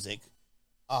good music.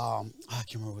 I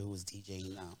can't remember who was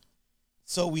DJing now.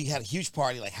 So we had a huge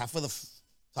party. Like half of the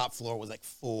top floor was like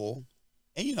full,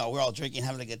 and we're all drinking,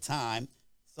 having a good time.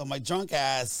 So my drunk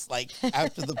ass, like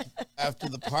after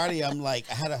the party, I'm like,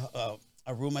 I had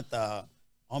a room at the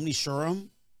Omni Showroom.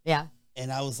 Yeah.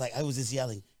 And I was just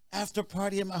yelling, after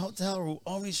party in my hotel room,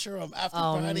 Omni Showroom, after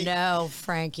party. Oh no,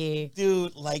 Frankie.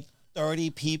 Dude, like 30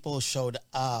 people showed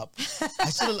up.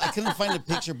 I couldn't find a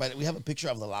picture, but we have a picture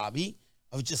of the lobby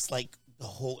of just like the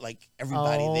whole, like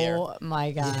everybody there. Oh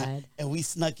my God. Yeah. And we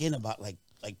snuck in about like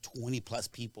 20 plus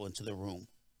people into the room.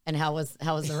 And how was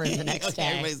the room the next day?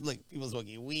 Everybody's like, people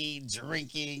smoking weed,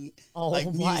 drinking, Oh like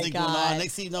my music going on. God.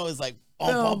 Next thing you know, it's like Boom,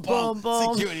 boom, boom, boom, boom,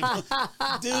 boom. security.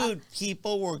 Dude,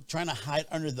 people were trying to hide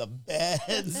under the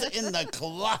beds, in the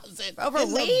closet, Over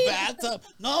in weed? the bathtub.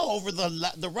 No, over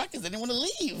the ruckus. They didn't want to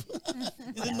leave.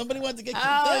 Nobody wanted to get kicked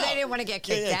out. Oh, they didn't want to get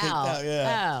kicked out.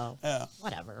 Yeah. Oh,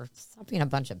 whatever. Stop being a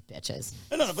bunch of bitches.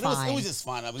 No, but it Fine. was just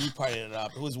fun. I mean, we partied it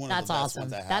up. It was one That's of the best awesome.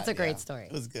 ones I had. That's a great yeah. story.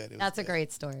 It was good. That's a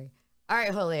great story. All right,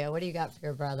 Julio, what do you got for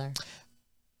your brother?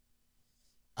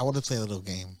 I want to play a little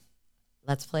game.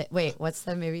 Let's play. Wait, what's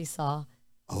the movie Saw?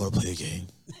 I want to play a game.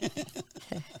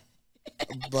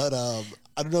 But I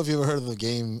don't know if you ever heard of the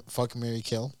game Fuck, Marry,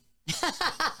 Kill.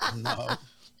 No.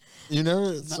 You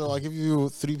never? So I'll give you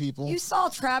 3 people. You saw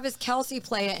Travis Kelce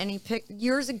play it, and he picked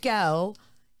years ago.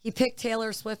 He picked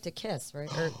Taylor Swift to kiss, right?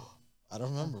 Or, I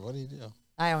don't remember. What did he do?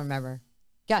 I don't remember.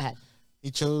 Go ahead. He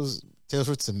chose Taylor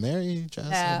Swift to marry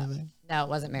Jess. No, it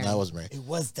wasn't Mary. No, it wasn't Mary. It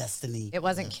was Destiny. It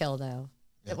wasn't Kill though.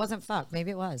 Yeah. It wasn't Fuck.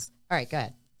 Maybe it was. All right, go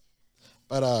ahead.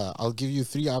 But I'll give you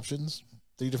 3 options,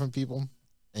 3 different people,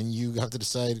 and you have to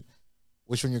decide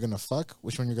which one you're gonna fuck,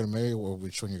 which one you're gonna marry, or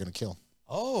which one you're gonna kill.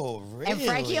 Oh, really? And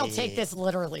Frankie will take this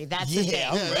literally. That's the thing.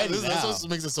 I'm ready now. That's what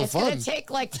makes it so It's fun. gonna take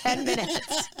like 10 minutes.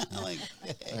 I'm like,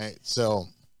 All right, so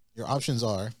your options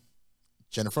are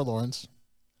Jennifer Lawrence,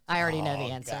 I already know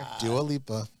the answer. God. Dua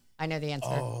Lipa, I know the answer.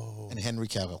 and Henry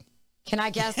Cavill. Can I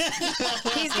guess?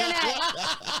 He's gonna.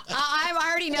 I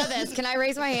already know this. Can I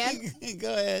raise my hand?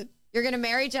 Go ahead. You're gonna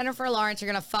marry Jennifer Lawrence.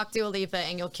 You're gonna fuck Dua Lipa,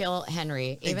 and you'll kill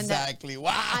Henry. Exactly.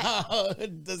 Wow.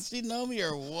 Does she know me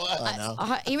or what? I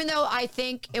know. Even though I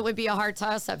think it would be a hard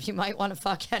toss-up, you might want to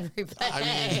fuck Henry. But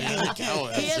hey,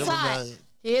 he is hot.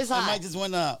 He is I hot. might just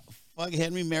want to fuck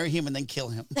Henry, marry him, and then kill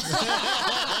him.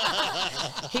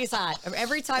 He's hot.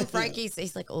 Every time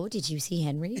he's like, "Oh, did you see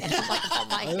Henry?" And I'm like, "Oh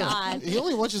my God." He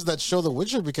only watches that show, The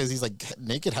Witcher, because he's like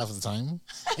naked half of the time.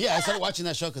 Yeah, I started watching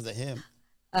that show because of him.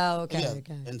 Oh, okay. Yeah.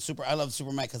 Okay. And I love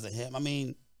Superman because of him. I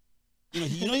mean,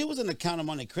 he was in the Count of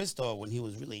Monte Cristo when he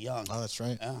was really young. Oh, that's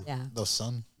right. Yeah. Yeah. The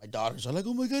son. My daughters are like,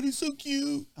 "Oh my God, he's so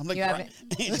cute." I'm like, You right?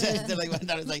 They're like, my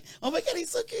daughter's like, "Oh my God, he's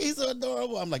so cute. He's so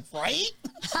adorable." I'm like, right?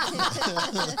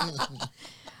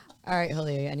 All right,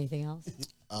 Julio. Anything else?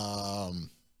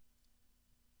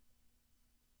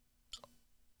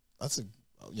 That's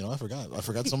I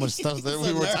forgot so much stuff that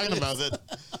we were talking about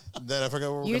that I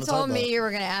forgot what we were You going to talk told about. me you were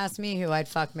going to ask me who I'd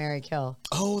fuck, marry, kill.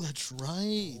 Oh, that's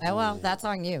right. Oh well, that's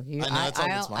on you. I know, it's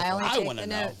my fault. only I take wanna the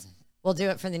know. notes. We'll do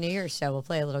it for the New Year's show. We'll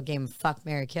play a little game of fuck,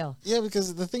 marry, kill. Yeah,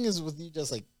 because the thing is with you,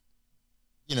 just like,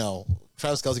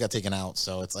 Travis Kelce got taken out,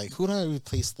 so it's like, who do I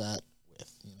replace that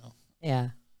with? Yeah.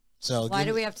 So Why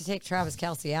do we have to take Travis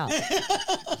Kelce out?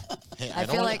 Hey, I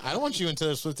feel like- I don't want you and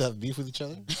Taylor Swift to have beef with each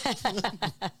other.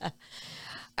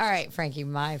 All right, Frankie.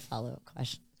 My follow-up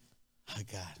question. Oh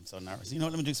God, I'm so nervous. You know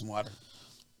what? Let me drink some water.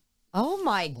 Oh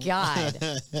my God.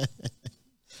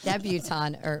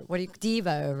 Debutante or what do you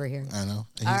diva over here? I know.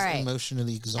 And All he's right.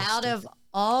 emotionally exhausted. Out of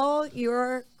all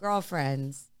your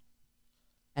girlfriends,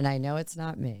 and I know it's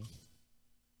not me,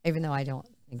 even though I don't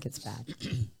think it's bad,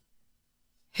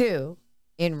 who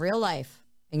in real life,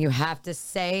 and you have to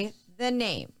say the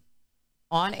name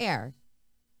on air,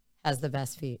 has the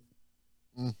best feet?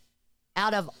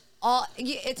 Out of all,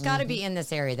 it's got to be in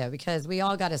this area though, because we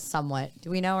all got a somewhat. Do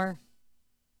we know her?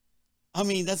 I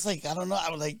mean, that's like, I don't know.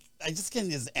 I just can't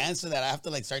just answer that. I have to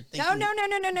like start thinking.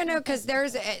 No. Because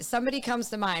there's somebody comes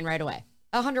to mind right away.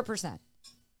 100%.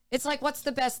 It's like, what's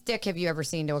the best dick have you ever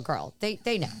seen to a girl? They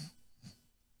know.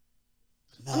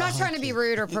 I'm not trying to be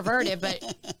rude or perverted,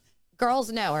 but girls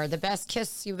know her. The best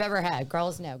kiss you've ever had.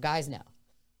 Girls know. Guys know.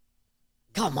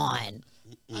 Come on.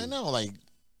 I know, like,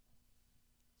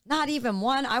 Not even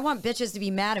one. I want bitches to be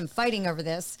mad and fighting over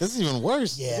this. this is even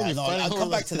worse. Yeah, no, I'll come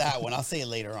back to that one. I'll say it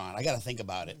later on. I got to think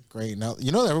about it. Great. Now,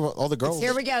 all the girls.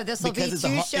 Here we go. This will be Because it's 2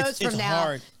 a har- shows it's from now.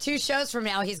 hard. 2 shows from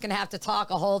now, he's going to have to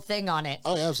talk a whole thing on it.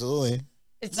 Oh, yeah, absolutely.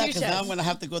 It's No, two because now I'm shows. going to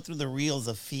have to go through the reels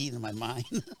of feet in my mind.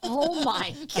 Oh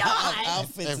my God.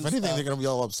 Outfits If and anything, stuff. they're gonna be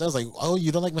all upset. It's like, oh,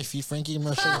 you don't like my feet, Frankie? I'm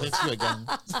gonna show it to you again.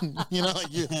 You know, like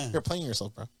you're playing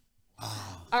yourself, bro.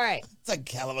 All right. It's a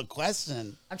hell of a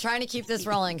question. I'm trying to keep this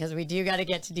rolling because we do got to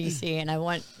get to DC, and I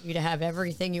want you to have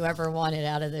everything you ever wanted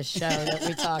out of this show that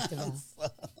we talked about.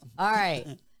 All right.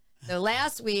 So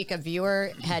last week, a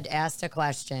viewer had asked a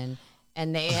question,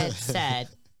 and they had said,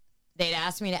 they'd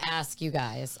asked me to ask you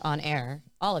guys on air,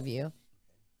 all of you,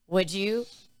 would you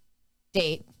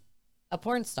date a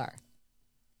porn star?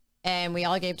 And we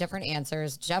all gave different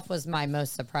answers. Jeff was my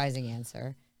most surprising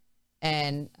answer.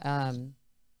 And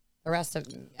the rest of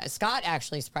Scott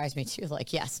actually surprised me too.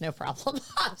 Like, yes, no problem.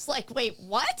 I was like, wait,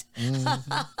 what?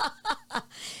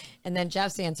 And then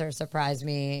Jeff's answer surprised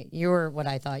me. You were what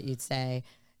I thought you'd say.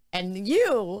 And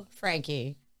you,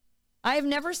 Frankie, I have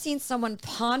never seen someone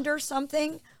ponder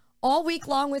something all week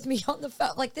long with me on the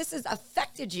phone. Like, this has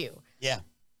affected you. Yeah.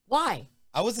 Why?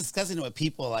 I was discussing it with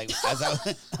people, like, as I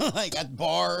was, like, at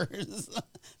bars.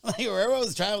 Like, wherever I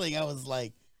was traveling, I was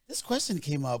like, this question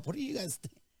came up. What do you guys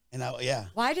think? And yeah.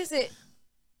 Why does it?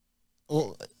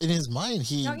 Well, in his mind,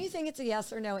 Don't you think it's a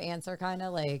yes or no answer, kind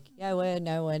of like, yeah, I would,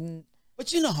 no, I wouldn't?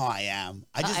 But you know how I am.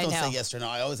 I just I don't know. say yes or no.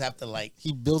 I always have to, like.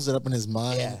 he builds it up in his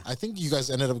mind. Yeah. I think you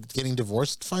guys ended up getting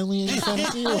divorced finally.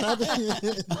 Frankie? What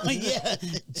happened? Oh, yeah.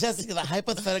 Jessica, the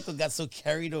hypothetical got so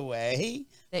carried away.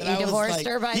 That I you was divorced like,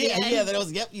 her by the end? Yeah, that I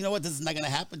was, yep, you know what? This is not going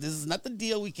to happen. This is not the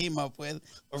deal we came up with.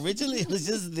 Originally, it was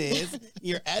just this.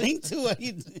 You're adding to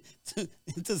it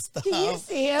to stuff. Can you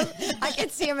see him? I can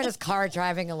see him in his car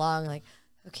driving along, like,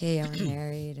 okay, I'm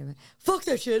married. Fuck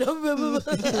that shit. Yeah, the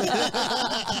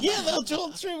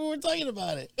whole trip we were talking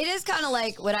about it. It is kind of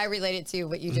like what I related to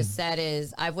what you just said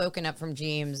is I've woken up from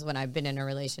dreams when I've been in a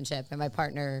relationship and my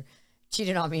partner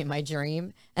cheated on me in my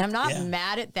dream. And I'm not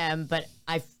mad at them, but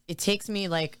it takes me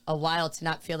like a while to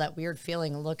not feel that weird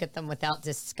feeling and look at them without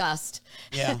disgust.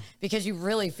 Yeah. Because you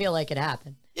really feel like it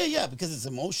happened. Yeah, because it's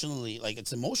emotionally, Yeah, you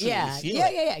feel yeah,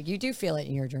 it. yeah. You do feel it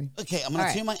in your dream. Okay, I'm going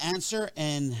to tell you my answer,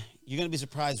 and you're going to be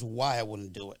surprised why I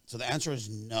wouldn't do it. So the answer is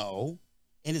no.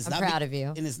 And it's I'm not proud of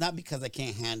you. And it's not because I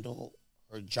can't handle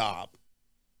her job.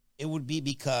 It would be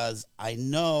because I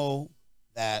know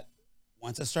that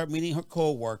once I start meeting her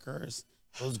coworkers,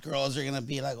 those girls are going to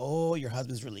be like, oh, your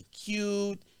husband's really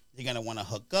cute. They're going to want to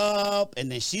hook up,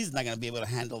 and then she's not going to be able to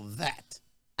handle that.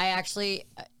 I actually,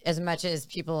 as much as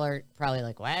people are probably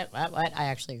like, what, I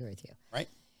actually agree with you. Right?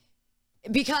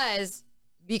 Because,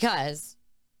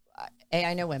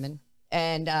 I know women.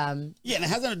 And, yeah, and it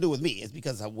has nothing to do with me. It's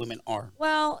because how women are.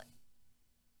 well,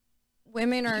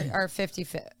 women are 50.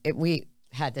 We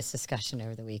had this discussion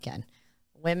over the weekend.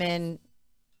 Women,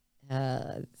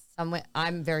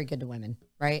 I'm very good to women,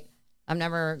 right? I'm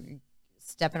never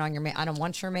stepping on your man. I don't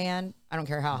want your man. I don't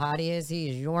care how hot he is. He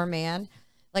is your man.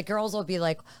 Like, girls will be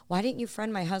like, why didn't you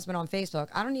friend my husband on Facebook?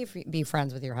 I don't need to be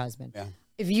friends with your husband. Yeah.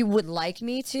 If you would like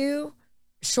me to,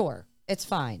 sure, it's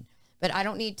fine. But I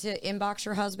don't need to inbox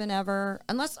your husband ever.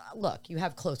 Unless, look, you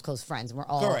have close friends and we're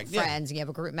all Correct, yeah. friends. And you have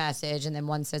a group message and then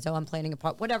one says, oh, I'm planning a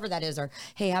part, whatever that is. Or,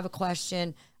 hey, I have a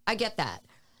question. I get that.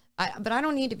 But I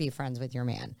don't need to be friends with your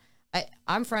man.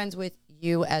 I'm friends with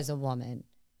you as a woman.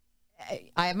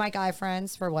 I have my guy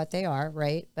friends for what they are,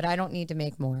 right? But I don't need to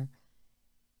make more.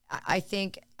 I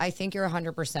think you're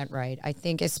 100% right. I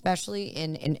think especially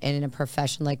in a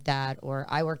profession like that, or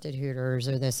I worked at Hooters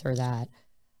or this or that,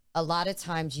 a lot of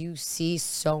times you see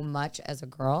so much as a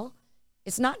girl.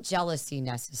 It's not jealousy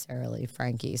necessarily,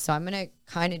 Frankie. So I'm going to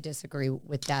kind of disagree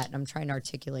with that, and I'm trying to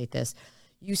articulate this.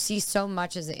 You see so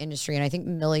much as an industry, and I think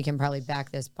Millie can probably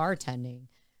back this bartending,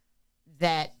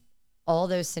 that all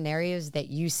those scenarios that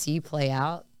you see play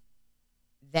out,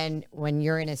 then when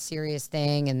you're in a serious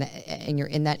thing and you're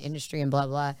in that industry and blah,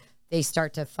 blah, they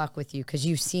start to fuck with you because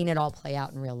you've seen it all play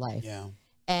out in real life. Yeah.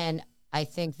 And I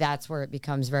think that's where it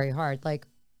becomes very hard. Like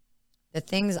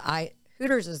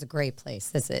Hooters is a great place.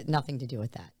 That's nothing to do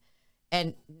with that.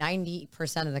 And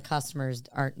 90% of the customers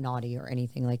aren't naughty or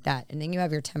anything like that. And then you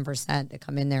have your 10% that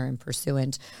come in there and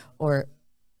pursuant or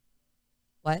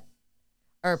what?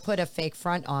 Or put a fake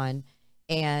front on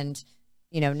and,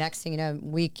 next thing you know,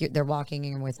 they're walking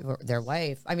in with their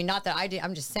wife. I mean, not that I did.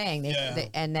 I'm just saying.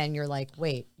 And then you're like,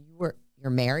 wait, you're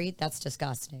married? That's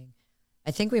disgusting.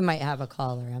 I think we might have a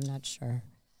caller. I'm not sure.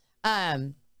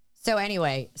 So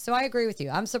anyway, I agree with you.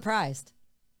 I'm surprised.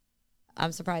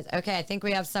 Okay, I think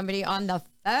we have somebody on the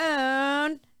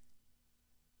phone.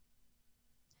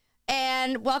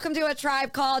 And welcome to a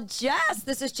tribe called Jess.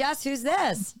 This is Jess. Who's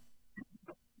this?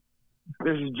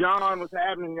 This is John. What's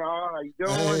happening, y'all? How you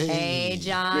doing? Hey,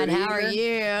 John. How are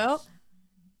you?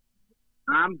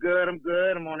 I'm good.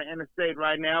 I'm on the interstate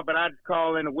right now, but I just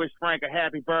call in to wish Frank a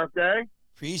happy birthday.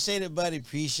 Appreciate it, buddy.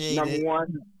 Appreciate Number it.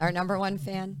 one. Our number one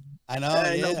fan. I know,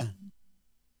 yeah.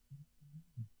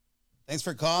 Thanks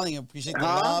for calling. I appreciate the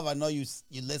love. I know you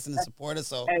listen and support us,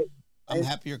 so I'm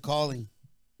happy you're calling.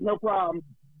 No problem.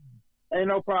 Hey,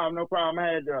 no problem.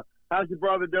 How's your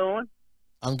brother doing?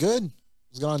 I'm good.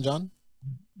 What's going on, John?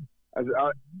 I said,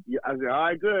 all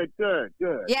right, good.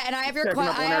 Yeah, and I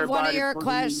have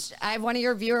one of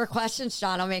your viewer questions,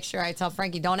 Sean. I'll make sure I tell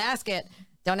Frankie, don't ask it.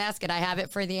 I have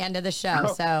it for the end of the show.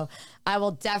 Oh. So I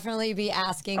will definitely be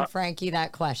asking Frankie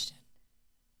that question.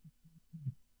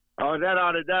 Oh, that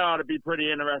ought to be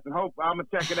pretty interesting. Hope I'm gonna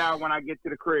check it out when I get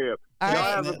to the crib. All right.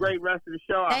 Have a great rest of the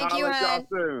show. Thank you, I'll hon. y'all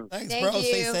soon. Thanks, Thank bro. you.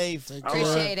 Stay safe.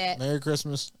 Appreciate it. Merry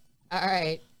Christmas. All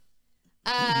right.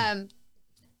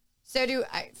 So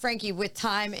Frankie, with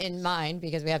time in mind,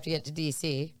 because we have to get to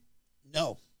DC.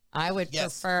 No. I would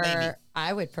Yes, prefer. maybe.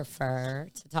 I would prefer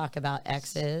to talk about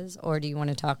exes, or do you want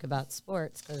to talk about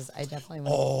sports? Because I definitely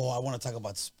want. Oh, I want to talk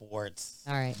about sports.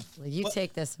 All right. Well, you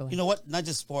take this away. You know what? Not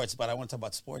just sports, but I want to talk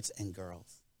about sports and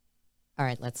girls. All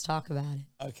right. Let's talk about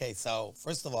it. Okay, so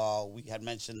first of all, we had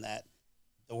mentioned that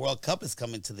the World Cup is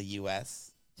coming to the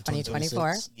U.S.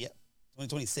 2024. Yep,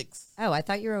 2026. Oh, I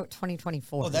thought you were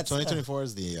 2024. Oh, that's 2024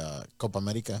 is the Copa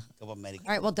America. Copa America.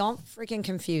 All right. Well, don't freaking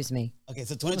confuse me. Okay,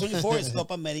 so 2024 is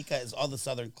Copa America, is all the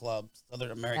Southern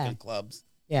American clubs.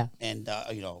 Yeah. And,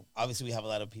 obviously we have a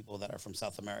lot of people that are from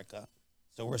South America.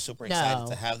 So we're super excited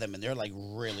to have them. And they're like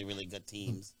really, really good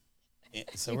teams.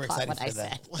 So we're excited for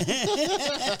that.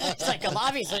 It's like, well,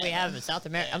 obviously we have South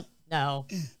America. No.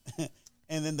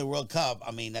 And then the World Cup,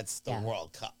 I mean, that's the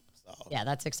World Cup. So. Yeah,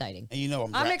 that's exciting.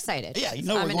 And I'm excited. Yeah,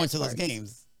 we're going to those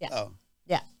games. Yeah. Oh.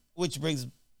 Yeah. Which brings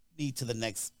me to the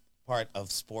next part of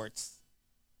sports.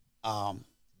 The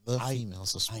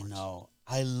females of sports. I know.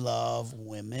 I love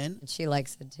women. And she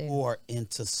likes it too. Who are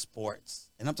into sports.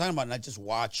 And I'm talking about not just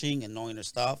watching and knowing their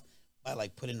stuff, but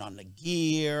like putting on the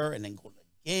gear and then going to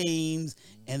games.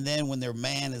 And then when their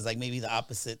man is like maybe the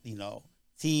opposite,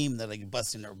 team, they're like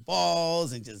busting their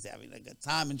balls and just having a good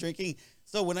time and drinking.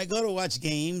 So when I go to watch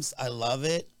games, I love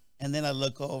it. And then I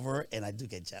look over and I do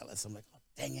get jealous. I'm like, oh,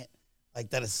 dang it.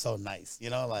 Like, that is so nice.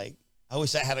 Like, I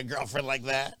wish I had a girlfriend like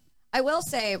that. I will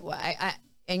say,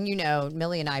 and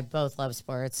Millie and I both love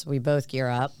sports. We both gear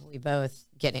up. We both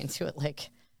get into it. Like,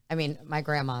 I mean, my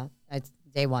grandma, it's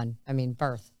day one. I mean,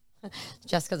 birth.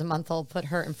 Jessica's a month old, put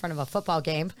her in front of a football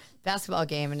game, basketball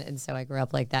game. And so I grew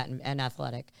up like that and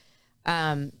athletic.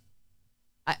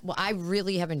 I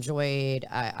really have enjoyed,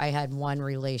 I had one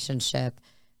relationship,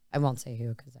 I won't say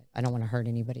who because I don't want to hurt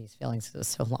anybody's feelings because it was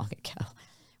so long ago,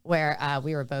 where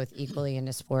we were both equally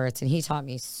into sports, and he taught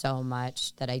me so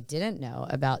much that I didn't know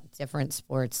about different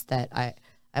sports that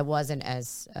I wasn't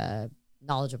as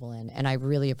knowledgeable in, and I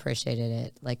really appreciated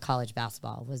it. Like college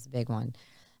basketball was the big one.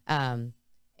 And,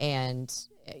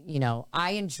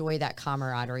 I enjoy that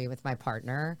camaraderie with my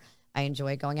partner. I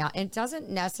enjoy going out, and it doesn't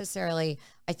necessarily,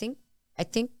 I think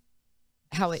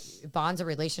how it bonds a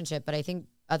relationship, but I think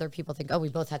other people think, oh, we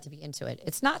both have to be into it.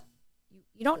 It's not,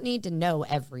 you don't need to know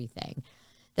everything.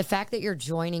 The fact that you're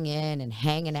joining in and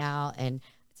hanging out, and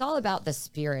it's all about the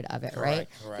spirit of it, right?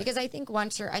 Correct. Because I think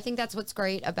I think that's what's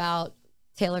great about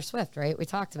Taylor Swift, right? We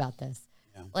talked about this.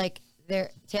 Yeah. Like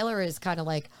Taylor is kind of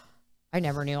like, I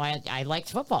never knew I liked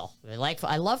football.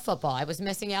 I love football. I was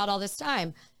missing out all this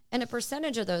time. And a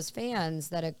percentage of those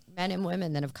fans men and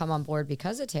women that have come on board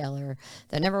because of Taylor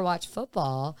that never watched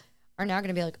football are now going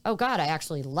to be like, oh God, I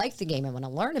actually like the game. I want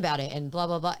to learn about it and blah,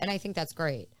 blah, blah. And I think that's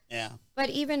great. Yeah. But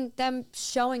even them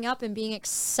showing up and being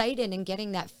excited and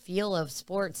getting that feel of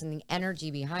sports and the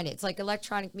energy behind it. It's like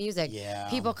electronic music. Yeah.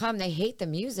 People come, they hate the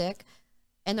music,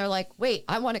 and they're like, wait,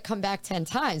 I want to come back 10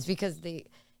 times because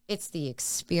it's the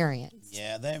experience.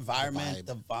 Yeah, the environment,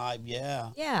 the vibe, yeah.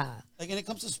 Yeah. Like when it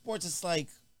comes to sports, it's like,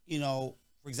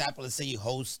 for example, let's say you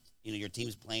host, your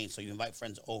team's playing, so you invite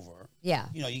friends over. Yeah.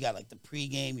 You got like the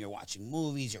pregame, you're watching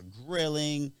movies, you're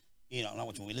grilling, not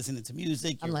watching, we're listening to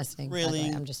music. I'm listening.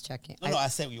 Grilling. I'm just checking. No, I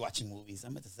said you're watching movies. I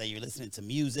meant to say you're listening to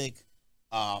music,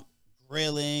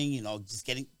 grilling, just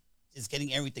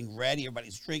getting everything ready.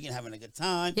 Everybody's drinking, having a good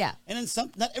time. Yeah. And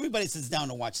then not everybody sits down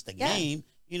to watch the game.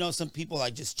 Some people are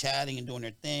just chatting and doing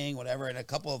their thing, whatever. And a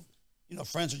couple of,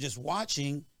 friends are just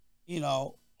watching,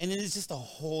 and it's just a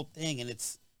whole thing. And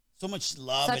it's so much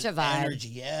love Such and a vibe. energy.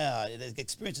 Yeah. The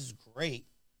experience is great.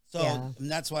 So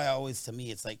and that's why to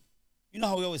me, it's like,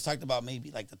 how we always talked about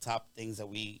maybe like the top things that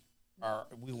we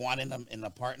want in a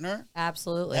partner.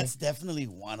 Absolutely. That's definitely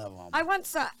one of them.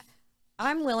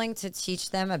 I'm willing to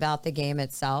teach them about the game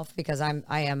itself because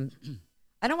I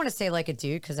I don't want to say like a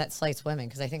dude because that slights women,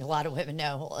 because I think a lot of women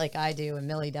know, like I do and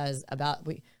Millie does, about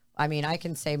I mean, I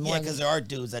can say more. Yeah, because there are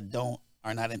dudes that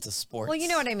are not into sports. Well, you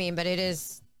know what I mean, but it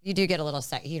is, you do get a little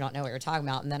you don't know what you're talking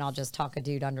about, and then I'll just talk a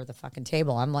dude under the fucking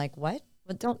table. I'm like, what?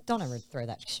 But don't ever throw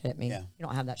that shit at me. Yeah. You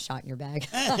don't have that shot in your bag.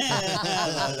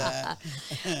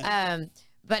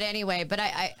 But anyway,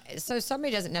 so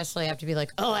somebody doesn't necessarily have to be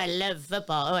like, oh, I love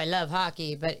football, oh, I love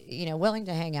hockey, but willing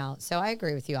to hang out. So I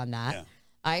agree with you on that. Yeah.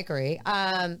 I agree.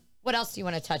 What else do you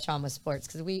want to touch on with sports?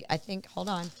 Because hold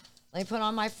on, let me put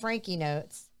on my Frankie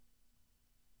notes.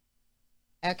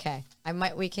 Okay,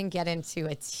 we can get into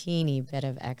a teeny bit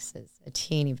of X's, a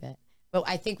teeny bit, but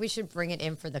I think we should bring it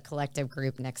in for the collective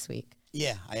group next week.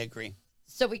 Yeah, I agree.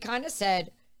 So we kind of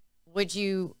said, what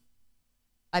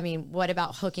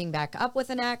about hooking back up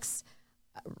with an ex,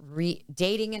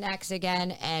 dating an ex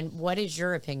again? And what is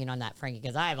your opinion on that, Frankie?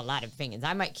 Because I have a lot of opinions.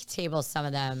 I might table some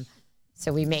of them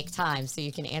so we make time so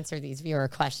you can answer these viewer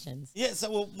questions. Yeah,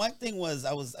 so my thing was,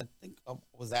 I was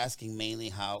asking mainly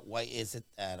why is it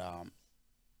that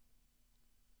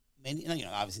many,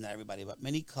 obviously not everybody, but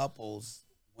many couples,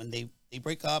 when they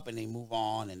break up and they move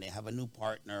on and they have a new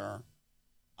partner,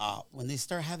 when they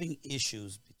start having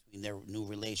issues between their new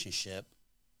relationship,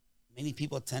 many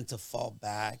people tend to fall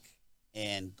back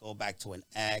and go back to an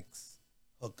ex,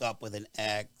 hook up with an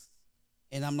ex.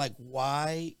 And I'm like,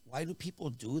 why do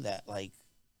people do that? Like,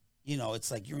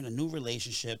 it's like you're in a new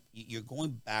relationship, you're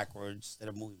going backwards instead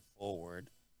of moving forward.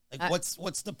 Like,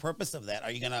 what's the purpose of that?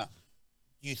 Do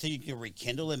you think you can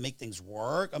rekindle and make things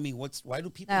work? I mean, why do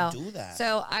people do that?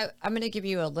 So I'm going to give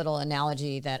you a little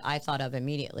analogy that I thought of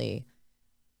immediately.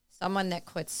 Someone that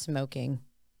quits smoking,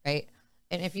 right?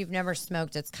 And if you've never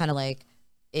smoked, it's kind of like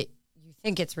you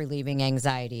think it's relieving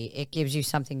anxiety. It gives you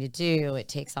something to do. It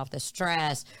takes off the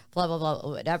stress, blah, blah, blah,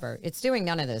 whatever. It's doing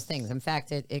none of those things. In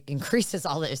fact, it increases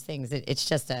all those things. It's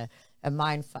just a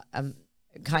mind,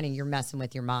 kind of, you're messing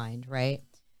with your mind, right?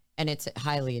 And it's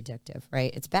highly addictive,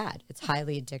 right? It's bad. It's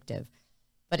highly addictive,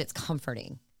 but it's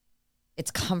comforting. It's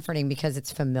comforting because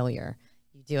it's familiar.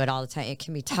 You do it all the time. It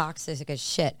can be toxic as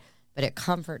shit, but it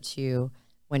comforts you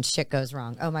when shit goes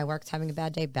wrong. Oh, my work's having a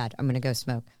bad day? Bad. I'm going to go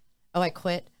smoke. Oh, I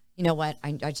quit. You know what?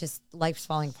 I just, life's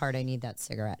falling apart. I need that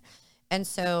cigarette. And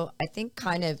so I think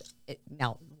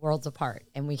now, worlds apart,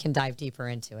 and we can dive deeper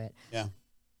into it. Yeah.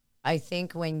 I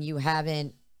think when you're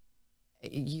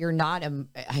not,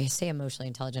 I say emotionally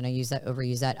intelligent,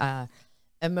 overuse that,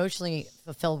 emotionally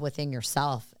fulfilled within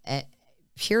yourself,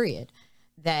 period.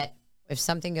 That if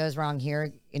something goes wrong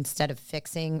here, instead of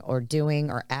fixing or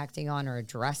doing or acting on or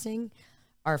addressing,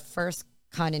 our first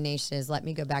condemnation is, let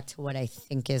me go back to what I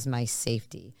think is my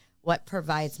safety, what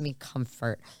provides me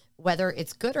comfort, whether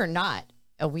it's good or not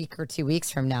a week or 2 weeks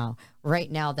from now. Right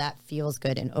now, that feels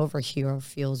good, and over here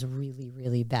feels really,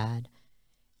 really bad.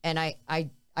 And I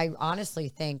honestly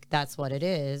think that's what it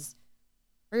is.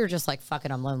 Or you're just like, fuck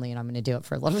it, I'm lonely and I'm going to do it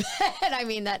for a little bit. I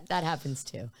mean, that happens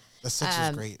too. The sex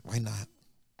is great. Why not?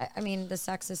 I mean, the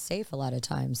sex is safe a lot of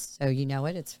times. So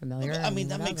it's familiar. I mean,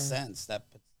 that makes sense. That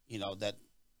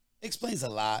explains a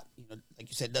lot. Like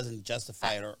you said, it doesn't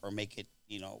justify it or make it,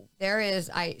 There is,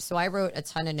 so I wrote a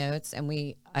ton of notes, and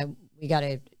it's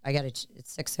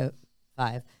 6:05,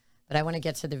 but I want to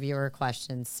get to the viewer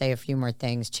questions, say a few more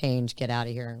things, change, get out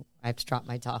of here. I have to drop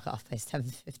my dog off by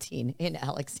 7:15 in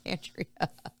Alexandria.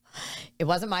 It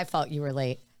wasn't my fault you were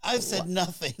late. I've said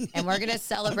nothing. And we're going to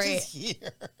celebrate.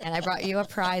 And I brought you a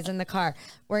prize in the car.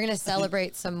 We're going to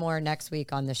celebrate some more next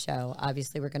week on the show.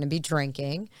 Obviously, we're going to be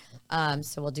drinking.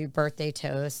 So we'll do birthday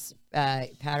toasts.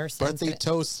 Patterson's birthday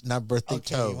toast, not birthday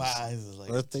toast. Wow, like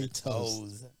birthday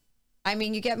toast. I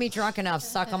mean, you get me drunk enough,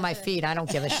 suck on my feet. I don't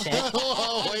give a shit.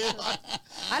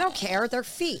 I don't care. They're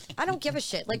feet. I don't give a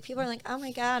shit. Like, people are like, oh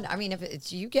my God. I mean, if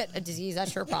it's you get a disease,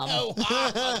 that's your problem.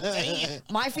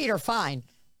 My feet are fine.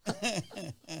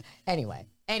 Anyway,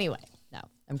 no,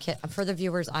 I'm kidding. For the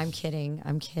viewers, I'm kidding.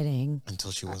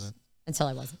 Until she wasn't. Until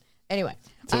I wasn't. Anyway.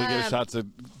 So we get shots of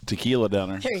tequila down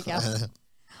there. There you go.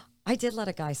 I did let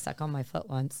a guy suck on my foot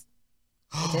once.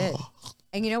 I did.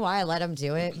 And you know why I let him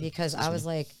do it? Because I was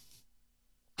like,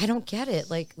 I don't get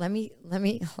it. Like, let me,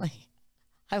 like,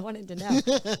 I wanted to know.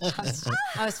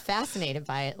 I was fascinated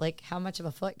by it. Like, how much of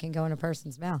a foot can go in a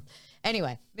person's mouth?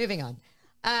 Anyway, moving on.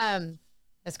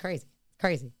 That's crazy.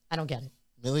 Crazy. I don't get it.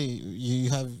 Millie,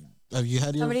 have you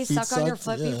had your somebody feet suck on your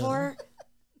foot before?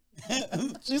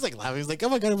 She's like laughing. She's like, oh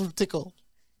my God, I'm tickled.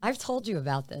 I've told you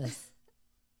about this.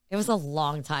 It was a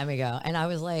long time ago. And I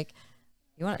was like,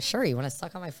 you want to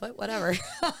suck on my foot? Whatever.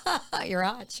 You're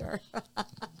hot, sure.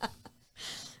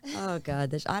 Oh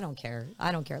God, I don't care.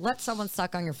 I don't care. Let someone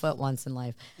suck on your foot once in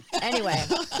life. Anyway,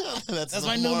 that's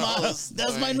my new motto.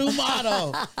 That's my new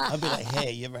motto. I'll be like,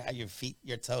 hey, you ever had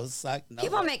your toes sucked? No.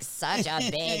 People make such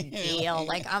a big deal.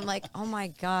 Like I'm like, oh my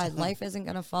God, life isn't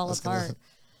gonna fall apart.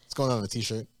 It's going on a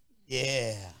T-shirt.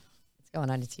 Yeah, it's going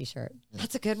on a T-shirt.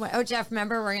 That's a good one. Oh, Jeff,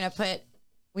 remember we're gonna put.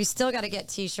 We still got to get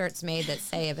T-shirts made that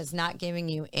say if it's not giving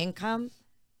you income.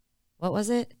 What was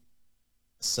it?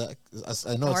 I know it's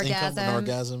income and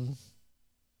orgasm.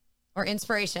 Or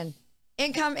inspiration.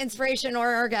 Income, inspiration,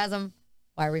 or orgasm.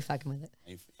 Why are we fucking with it?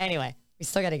 Anyway, we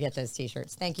still got to get those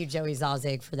T-shirts. Thank you, Joey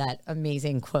Zalzig, for that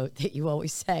amazing quote that you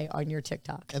always say on your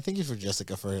TikTok. And thank you for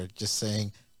Jessica for just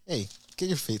saying, hey, get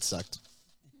your feet sucked.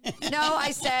 No,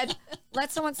 I said,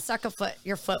 let someone suck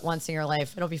your foot once in your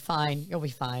life. It'll be fine. You'll be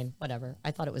fine. Whatever. I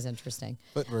thought it was interesting.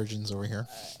 Foot virgins over here.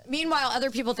 Meanwhile,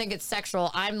 other people think it's sexual.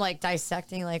 I'm like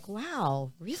dissecting, like,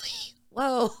 wow, really?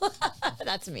 Whoa.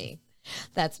 That's me.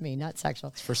 That's me, not sexual.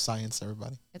 It's for science,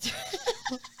 everybody.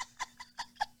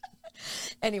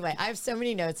 Anyway, I have so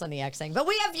many notes on the X thing, but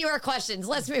we have viewer questions.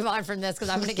 Let's move on from this because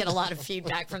I'm going to get a lot of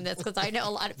feedback from this because I know a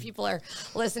lot of people are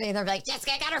listening. They're like,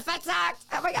 Jessica got her foot sucked.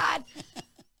 Oh my God.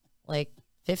 Like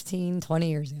 15, 20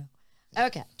 years ago.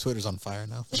 Okay. Twitter's on fire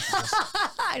now.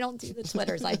 I don't do the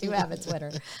Twitters. I do have a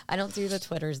Twitter. I don't do the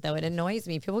Twitters, though. It annoys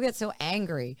me. People get so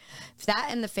angry. That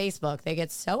and the Facebook, they get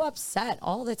so upset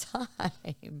all the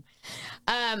time.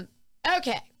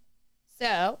 Okay.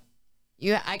 So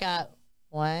I got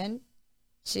 1,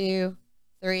 2,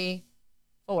 3,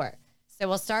 4. So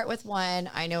we'll start with one.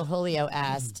 I know Julio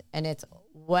asked, and it's,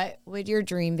 what would your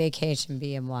dream vacation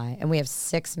be and why? And we have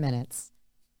 6 minutes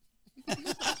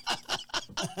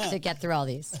to get through all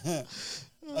these.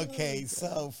 Okay,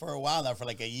 so for a while now, for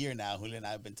like a year now, Julio and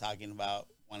I have been talking about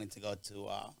wanting to go to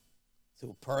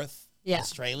Perth,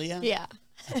 Australia. Yeah.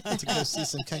 To go see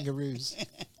some kangaroos.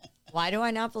 Why do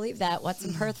I not believe that? What's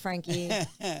in Perth, Frankie?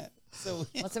 So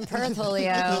what's in Perth,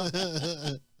 Julio?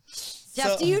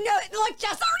 Jeff, do you know? Look,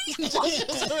 Jess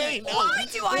already. Why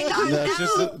do I not know?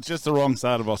 It's just the wrong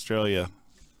side of Australia.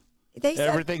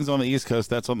 Everything's on the East Coast.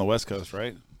 That's on the West Coast,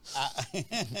 right?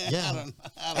 Yeah.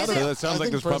 I don't know. It sounds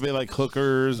like there's probably like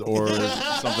hookers or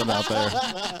something out there.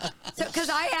 So,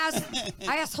 because I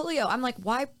asked Julio, I'm like,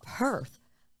 why Perth?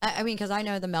 I mean, because I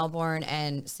know the Melbourne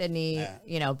and Sydney,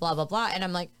 blah, blah, blah. And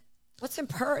I'm like, what's in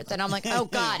Perth? And I'm like, oh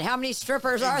God, how many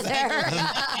strippers are there?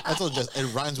 That's all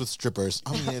it rhymes with strippers.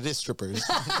 I mean, it is strippers.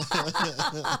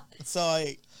 So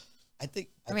I think.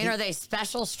 Are they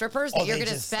special strippers that you're going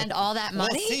to spend all that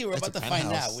money? We'll see. We're about to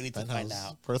find out. We need to find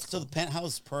out. Perth. So the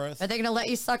penthouse, Perth. Are they going to let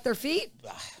you suck their feet?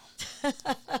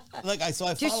 Look,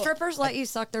 do strippers let you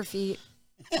suck their feet?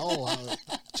 Oh,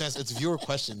 Jess, it's viewer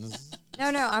questions. No,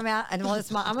 I'm out. And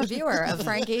I'm a viewer of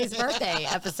Frankie's birthday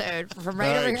episode from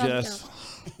right over here. Jess,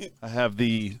 I have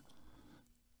the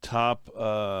top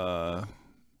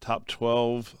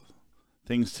 12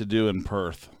 things to do in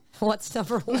Perth. What's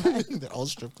number 1? They're all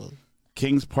strip clubs.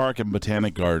 Kings Park and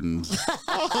Botanic Gardens.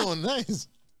 Oh, nice.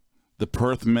 The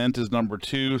Perth Mint is number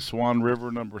 2. Swan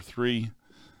River number 3.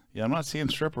 Yeah, I'm not seeing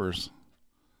strippers.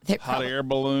 Hot air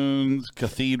balloons,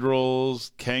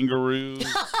 cathedrals, kangaroos.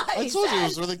 I told you it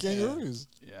was for the kangaroos.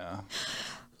 Yeah.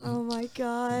 Oh my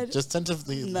God. Just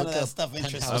tentatively None look of that up stuff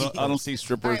interests I me. don't see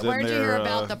strippers All right, where'd in you there. hear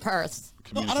about the Perth?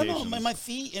 No, I don't know. In my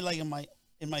feet, like in my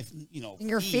In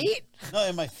your feet? No,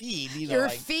 in my feed. Your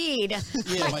feed.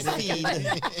 Yeah, my feed.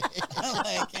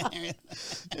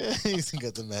 He's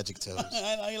got the magic toes.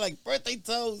 I know, you're like birthday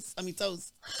toes. I mean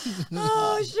toes.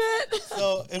 Oh shit.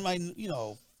 So in my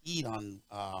feed on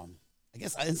I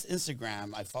guess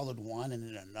Instagram, I followed one and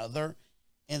then another,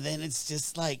 and then it's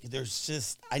just like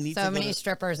I need so many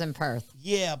strippers in Perth.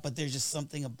 Yeah, but there's just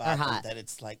something about them that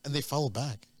it's like, and they follow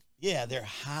back. Yeah, they're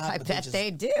hot. I bet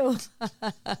they do.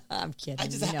 I'm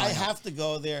kidding. I have to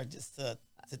go there just to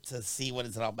see what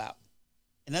it's all about,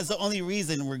 and that's the only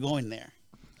reason we're going there.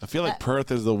 I feel like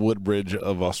Perth is the Woodbridge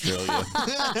of Australia.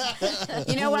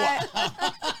 You know what?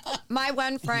 My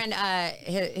one friend,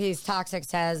 he's Toxic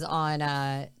Tez on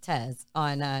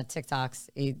TikToks.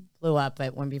 He blew up,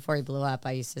 but before he blew up,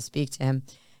 I used to speak to him,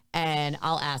 and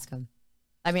I'll ask him.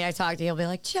 I mean, I talk to him, he'll be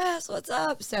like, Jess, what's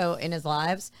up? So in his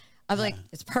lives, I'm like,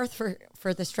 it's Perth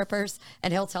for the strippers,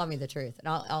 and he'll tell me the truth, and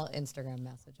I'll Instagram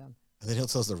message him. And then he'll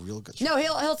tell us the real good. No,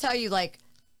 he'll tell you like,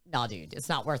 no, dude, it's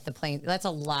not worth the plane. That's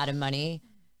a lot of money.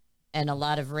 And a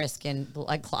lot of risk in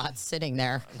blood clots sitting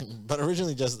there. But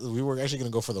originally, we were actually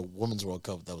going to go for the Women's World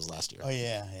Cup that was last year. Oh,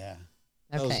 yeah.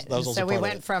 Okay, that was also so we part of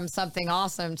went it. from something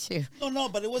awesome to No,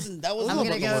 but it wasn't. That was. I'm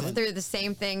going to go wasn't. through the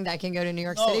same thing that I can go to New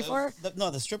York City for.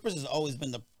 The strippers has always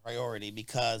been the priority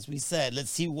because we said, let's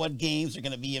see what games are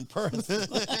going to be in Perth.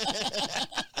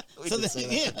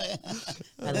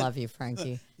 I love you,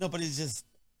 Frankie. No, but it's just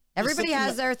Everybody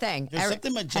has their thing. There's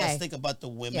something majestic about the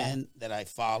women that I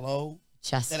follow.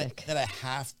 Majestic. That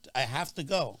I have to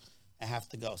go. I have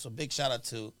to go. So big shout out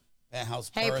to Penthouse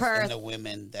Perth, Perth. and the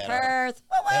women that Perth.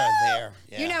 are there.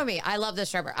 Yeah. You know me. I love the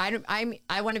stripper.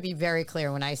 I want to be very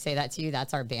clear when I say that to you.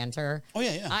 That's our banter. Oh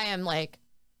yeah. I am like,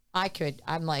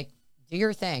 I'm like, do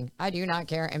your thing. I do not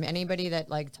care. And anybody that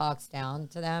like talks down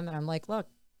to them, and I'm like, look,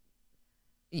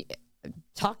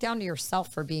 talk down to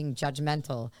yourself for being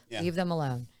judgmental. Yeah. Leave them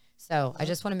alone. So I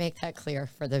just want to make that clear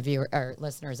for the viewer or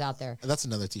listeners out there. That's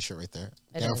another T-shirt right there.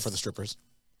 It Down is. for the strippers.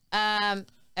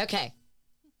 Okay.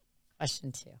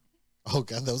 Question 2. Oh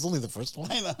God, that was only the first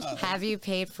one. I know. Have you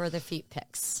paid for the feet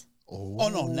pics? Oh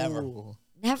no, never.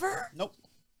 Never? Nope.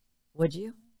 Would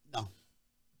you? No.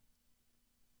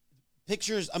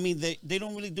 Pictures. I mean, they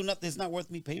don't really do nothing. It's not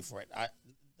worth me paying for it. It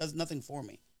does nothing for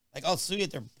me. Like I'll see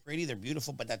it. They're pretty. They're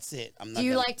beautiful. But that's it. I'm not. Do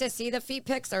you like to see the feet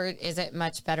pics, or is it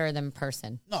much better than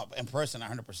person? No, in person,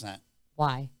 100%.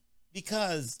 Why?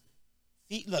 Because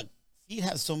feet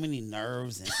have so many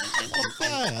nerves and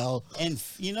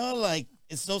you know, like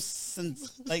it's so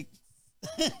like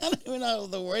I don't even know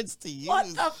the words to use. What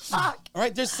the fuck? All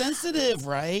right, they're sensitive,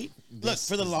 right? Look,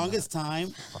 for the longest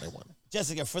time,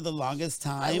 Jessica, for the longest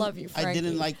time, I love you, I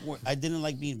didn't Frankie.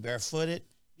 like being barefooted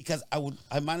because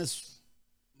I might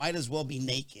as well be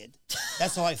naked.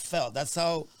 That's how I felt. That's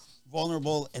how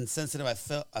vulnerable and sensitive I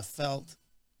felt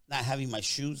not having my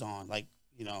shoes on, like,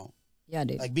 you know, Yeah,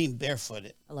 dude. like being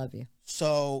barefooted. I love you.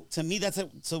 So to me, that's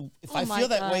it. So if Oh I my feel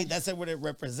that way, God. that's what it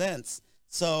represents.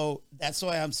 So that's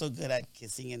why I'm so good at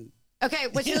kissing and. Okay,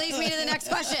 which leads me to the next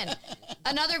question.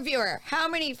 Another viewer, how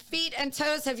many feet and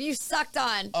toes have you sucked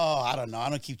on? Oh, I don't know. I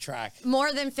don't keep track.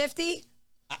 More than 50?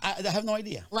 I have no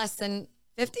idea. Less than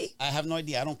 50? I have no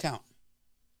idea. I don't count.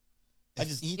 I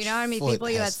just. Do you know how many people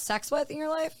you had sex with in your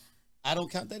life? I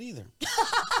don't count that either.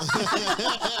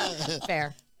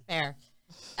 Fair.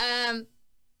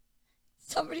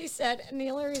 Somebody said, and the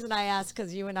only reason I asked,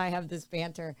 because you and I have this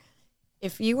banter,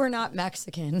 if you were not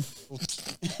Mexican,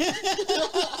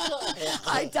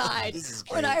 I died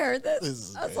when I heard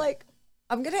this. I was like,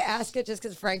 I'm going to ask it just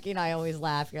because Frankie and I always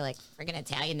laugh. You're like, freaking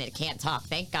Italian that can't talk,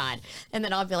 thank God. And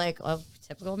then I'll be like, oh,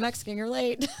 typical Mexican, you're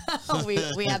late.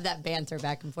 we have that banter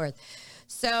back and forth.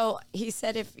 So he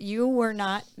said, if you were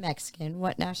not Mexican,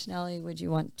 what nationality would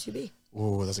you want to be?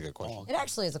 Oh, that's a good question. It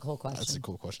actually is a cool question. That's a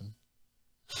cool question.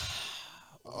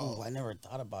 Oh, I never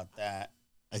thought about that.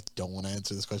 I don't want to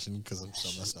answer this question because I'm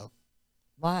so messed up.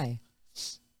 Why?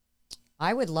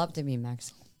 I would love to be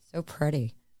Mexican. So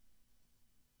pretty.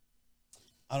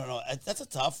 I don't know. That's a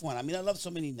tough one. I mean, I love so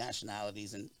many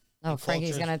nationalities and. Oh, and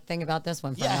Frankie's cultures. going to think about this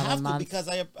one for Yeah, I another have to month. because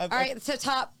I. All right, so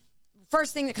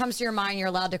first thing that comes to your mind, you're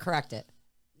allowed to correct it.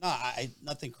 No,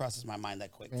 nothing crosses my mind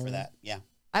that quick for Really? that. Yeah.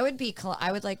 I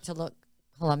would like to look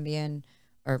Colombian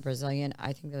or Brazilian.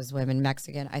 I think those women,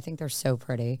 Mexican, I think they're so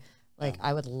pretty. Like,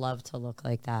 I would love to look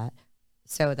like that.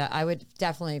 So that I would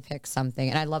definitely pick something.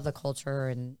 And I love the culture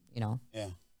and, you know. Yeah.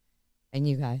 And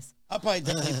you guys. I'll probably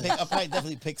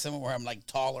definitely pick somewhere where I'm like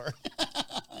taller.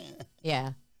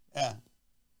 Yeah. Yeah.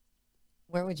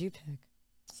 Where would you pick?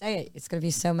 Say it. It's going to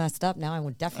be so messed up now. I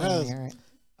would definitely hear it.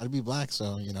 I'd be black,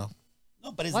 so, you know.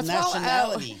 No, but it's What's wrong?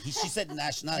 nationality. She said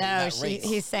nationality, No, not race.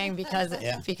 he's saying because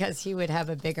Yeah. because he would have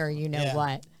a bigger Yeah.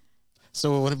 what.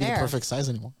 So it wouldn't be the Fair. perfect size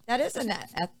anymore. That is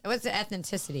what's the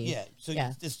ethnicity? Yeah. So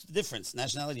Yeah. there's difference.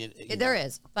 Nationality. you There know.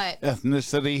 is, but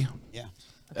Ethnicity. Yeah.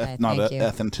 Okay, Not thank you.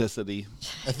 authenticity.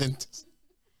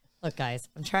 Look, guys,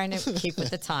 I'm trying to keep with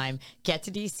the time. Get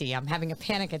to DC. I'm having a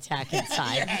panic attack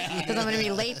inside because I'm going to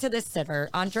be late to this sitter.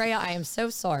 Andrea, I am so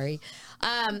sorry.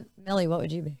 Millie, what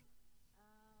would you be?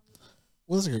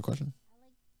 Well, that's a good question.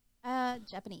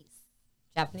 Japanese.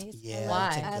 Japanese? Yeah.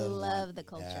 Why? I love the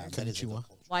culture. Yeah, that is a good culture.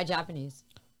 Why Japanese?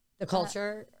 The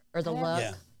culture or the look?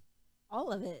 Yeah.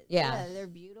 All of it. Yeah. They're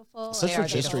beautiful. Such They are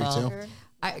rich history, beautiful.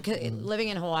 too. Living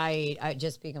in Hawaii,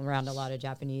 just being around a lot of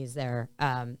Japanese there,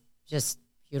 just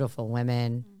beautiful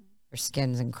women. Their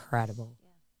skin's incredible.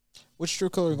 Which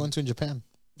strip club are you going to in Japan?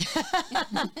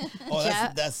 Oh,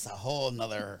 that's a whole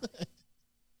nother.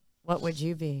 What would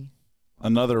you be?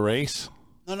 Another race?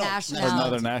 No, Nationality.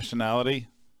 Another nationality?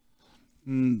 I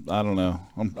don't know.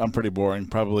 I'm pretty boring.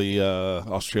 Probably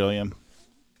Australian.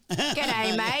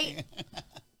 G'day, mate.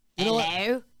 You know what?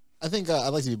 Hello. I think I'd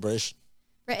like to be British.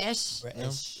 British.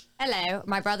 British. Hello.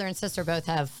 My brother and sister both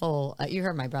have full, you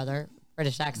heard my brother,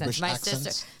 British accents. British My accents?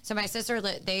 sister. So my sister,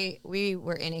 we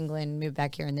were in England, moved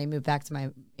back here, and they moved back to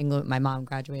my England. My mom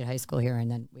graduated high school here,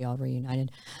 and then we all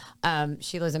reunited.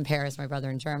 She lives in Paris. My brother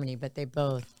in Germany, but they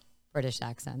both British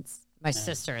accents. My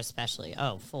sister especially.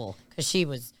 Oh, full because she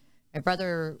was my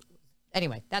brother.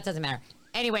 Anyway, that doesn't matter.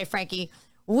 Anyway, Frankie,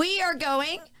 we are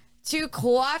going to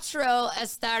Quattro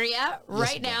Estaria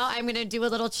right now. I'm going to do a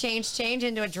little change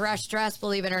into a dress,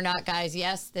 believe it or not, guys.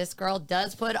 Yes, this girl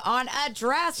does put on a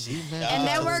dress. And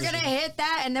then we're going to hit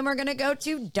that, and then we're going to go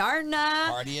to Darna.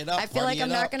 Party it up. I feel like I'm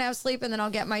not going to have sleep, and then I'll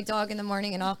get my dog in the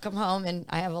morning, and I'll come home, and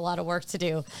I have a lot of work to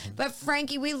do. But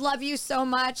Frankie, we love you so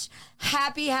much.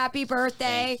 Happy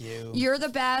birthday. Thank you. You're the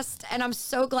best, and I'm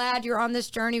so glad you're on this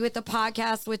journey with the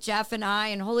podcast with Jeff and I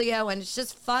and Julio, and it's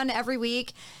just fun every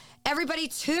week. Everybody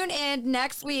tune in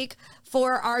next week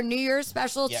for our New Year's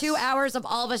special, 2 hours of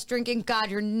all of us drinking.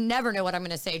 God, you never know what I'm going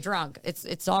to say drunk.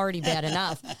 It's already bad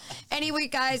enough. Anyway,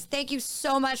 guys, thank you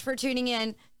so much for tuning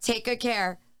in. Take good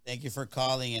care. Thank you for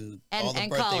calling and all the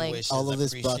birthday calling. wishes. All of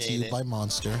this I brought to you appreciate it. by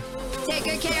Monster. Take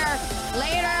good care.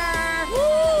 Later.